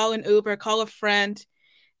plan. Call an Uber, call a friend,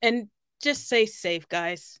 and just stay safe,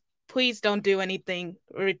 guys. Please don't do anything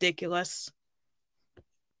ridiculous.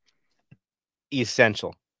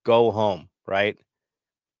 Essential. Go home, right?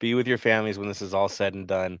 Be with your families when this is all said and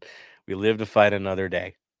done. We live to fight another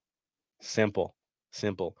day. Simple.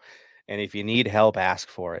 And if you need help, ask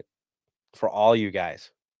for it. For all you guys.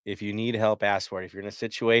 If you need help, ask for it. If you're in a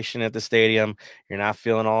situation at the stadium, you're not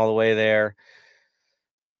feeling all the way there,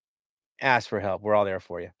 ask for help. We're all there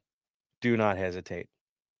for you. Do not hesitate.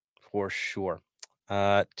 For sure.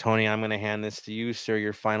 Tony, I'm going to hand this to you, sir.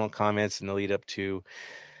 Your final comments in the lead up to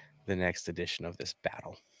the next edition of this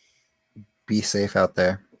battle. Be safe out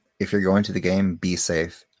there. If you're going to the game, be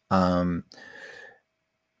safe.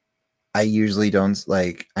 I usually don't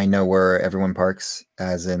I know where everyone parks,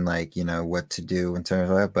 as in what to do in terms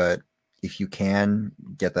of that, but if you can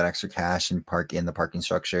get that extra cash and park in the parking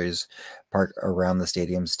structures, park around the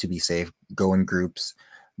stadiums to be safe, go in groups,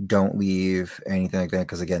 don't leave anything like that.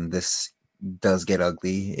 Because again, this does get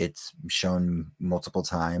ugly. It's shown multiple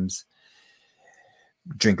times.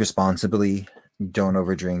 Drink responsibly. Don't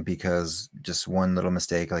overdrink, because just one little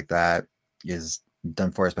mistake like that is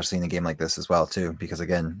done for, especially in a game like this as well too, because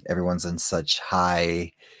again, everyone's in such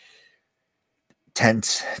high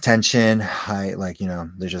tension, high,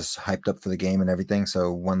 they're just hyped up for the game and everything.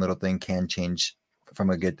 So one little thing can change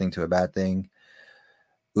from a good thing to a bad thing.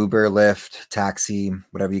 Uber, Lyft, taxi,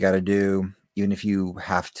 whatever you got to do. Even if you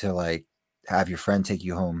have to have your friend take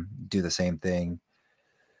you home, do the same thing.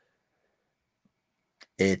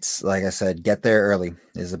 It's like I said, get there early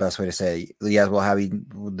is the best way to say it. Yeah,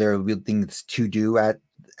 there will be things to do at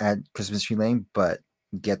Christmas Tree Lane, but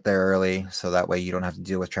get there early so that way you don't have to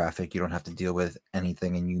deal with traffic. You don't have to deal with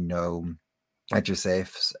anything, and that you're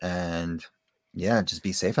safe. And yeah, just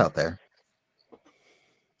be safe out there.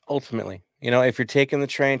 Ultimately, if you're taking the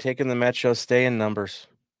train, taking the metro, stay in numbers.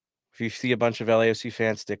 If you see a bunch of LAFC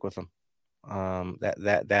fans, stick with them.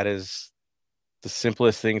 That is the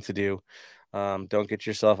simplest thing to do. Don't get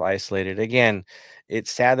yourself isolated. Again,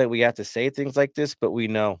 it's sad that we have to say things like this, but we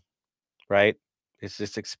know, right? It's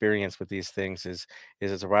just experience with these things is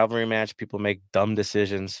it's a rivalry match. People make dumb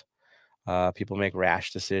decisions. People make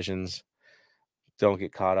rash decisions. Don't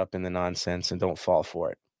get caught up in the nonsense and don't fall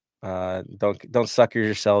for it. Don't suck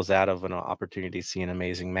yourselves out of an opportunity to see an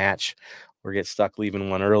amazing match or get stuck leaving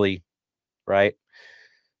one early, right?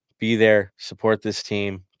 Be there, support this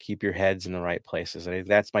team, keep your heads in the right places. I think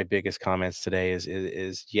that's my biggest comments today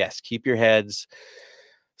is yes, keep your heads,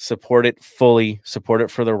 support it fully, support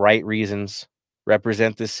it for the right reasons,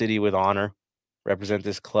 represent this city with honor, represent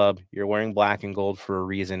this club. You're wearing black and gold for a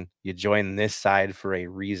reason. You join this side for a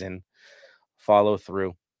reason. Follow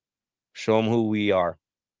through. Show them who we are.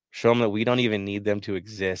 Show them that we don't even need them to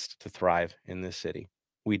exist to thrive in this city.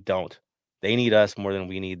 We don't. They need us more than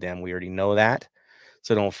we need them. We already know that.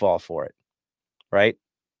 So don't fall for it, right?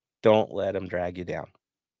 Don't let them drag you down.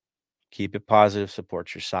 Keep it positive.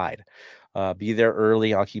 Support your side. Be there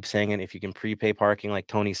early. I'll keep saying it. If you can prepay parking, like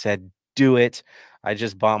Tony said, do it. I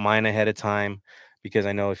just bought mine ahead of time because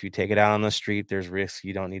I know if you take it out on the street, there's risks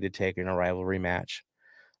you don't need to take in a rivalry match.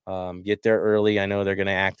 Get there early. I know they're going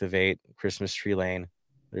to activate Christmas Tree Lane.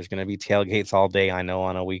 There's going to be tailgates all day, I know,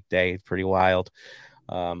 on a weekday. It's pretty wild.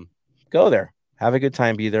 Go there. Have a good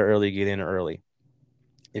time. Be there early. Get in early.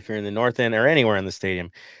 If you're in the north end or anywhere in the stadium,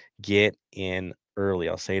 get in early.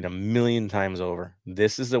 I'll say it a million times over.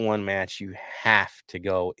 This is the one match you have to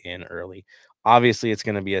go in early. Obviously, it's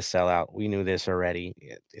going to be a sellout. We knew this already.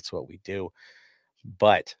 It's what we do.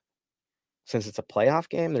 But since it's a playoff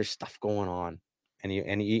game, there's stuff going on, and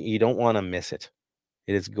you don't want to miss it.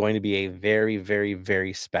 It is going to be a very, very,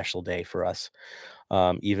 very special day for us,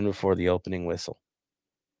 even before the opening whistle.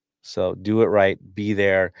 So do it right. Be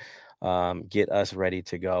there. Get us ready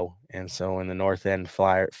to go. And so when the north end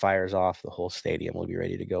fires off, the whole stadium will be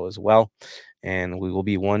ready to go as well. And we will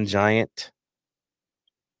be one giant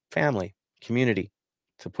family, community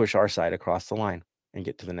to push our side across the line and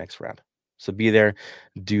get to the next round. So be there.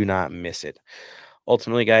 Do not miss it.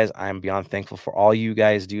 Ultimately, guys, I'm beyond thankful for all you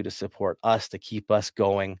guys do to support us, to keep us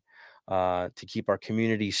going, to keep our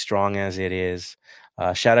community strong as it is.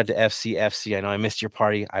 Shout out to FC. I know I missed your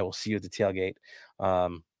party. I will see you at the tailgate.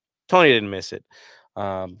 Tony didn't miss it,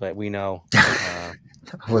 but we know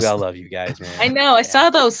we all love you guys, man. I know. I saw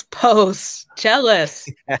those posts. Jealous.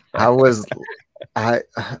 I'll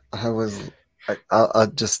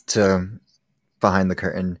just behind the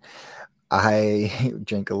curtain. I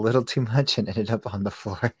drank a little too much and ended up on the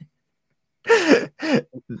floor.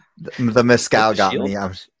 The mezcal got me.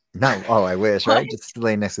 I wish, right? Just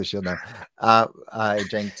lay next to the shield now. I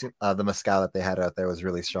drank the mezcal that they had out there was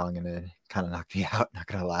really strong and it kind of knocked me out, not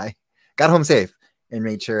gonna lie. Got home safe and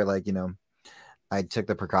made sure, I took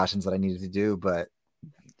the precautions that I needed to do, but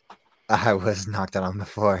I was knocked out on the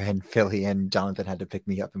floor and Philly and Jonathan had to pick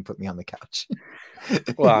me up and put me on the couch.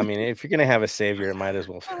 Well, I mean, if you're going to have a savior, it might as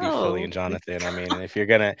well be Philly and Jonathan. I mean, if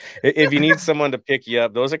you need someone to pick you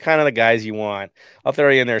up, those are kind of the guys you want. I'll throw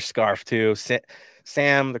you in there, Scarf too.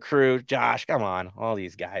 Sam, the crew, Josh, come on, all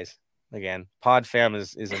these guys. Again, Pod Fam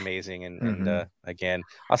is amazing. And again,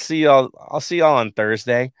 I'll see y'all on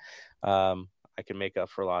Thursday. I can make up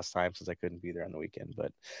for lost time since I couldn't be there on the weekend.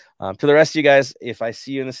 But to the rest of you guys, if I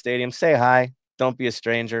see you in the stadium, say hi. Don't be a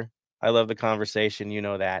stranger. I love the conversation. You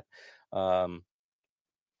know that.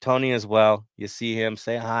 Tony as well. You see him,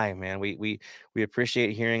 say hi, man. We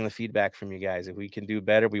appreciate hearing the feedback from you guys. If we can do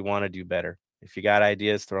better, we want to do better. If you got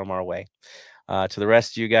ideas, throw them our way. To the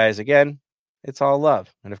rest of you guys, again, it's all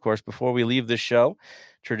love. And of course, before we leave the show,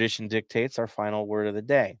 tradition dictates our final word of the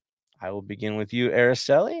day. I will begin with you,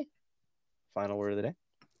 Araceli. Final word of the day.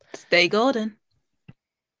 Stay golden.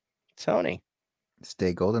 Tony.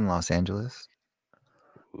 Stay golden, Los Angeles.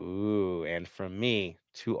 Ooh, and from me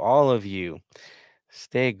to all of you,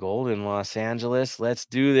 stay golden, Los Angeles. Let's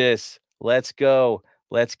do this. Let's go.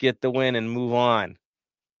 Let's get the win and move on.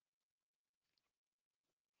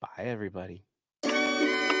 Bye, everybody.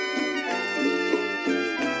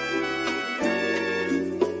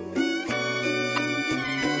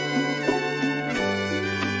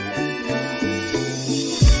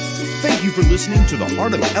 Thank you for listening to the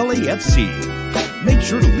Heart of LAFC. Make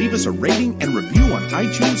sure to leave us a rating and review on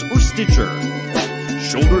iTunes or Stitcher.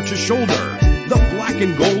 Shoulder to shoulder, the black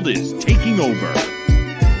and gold is taking over.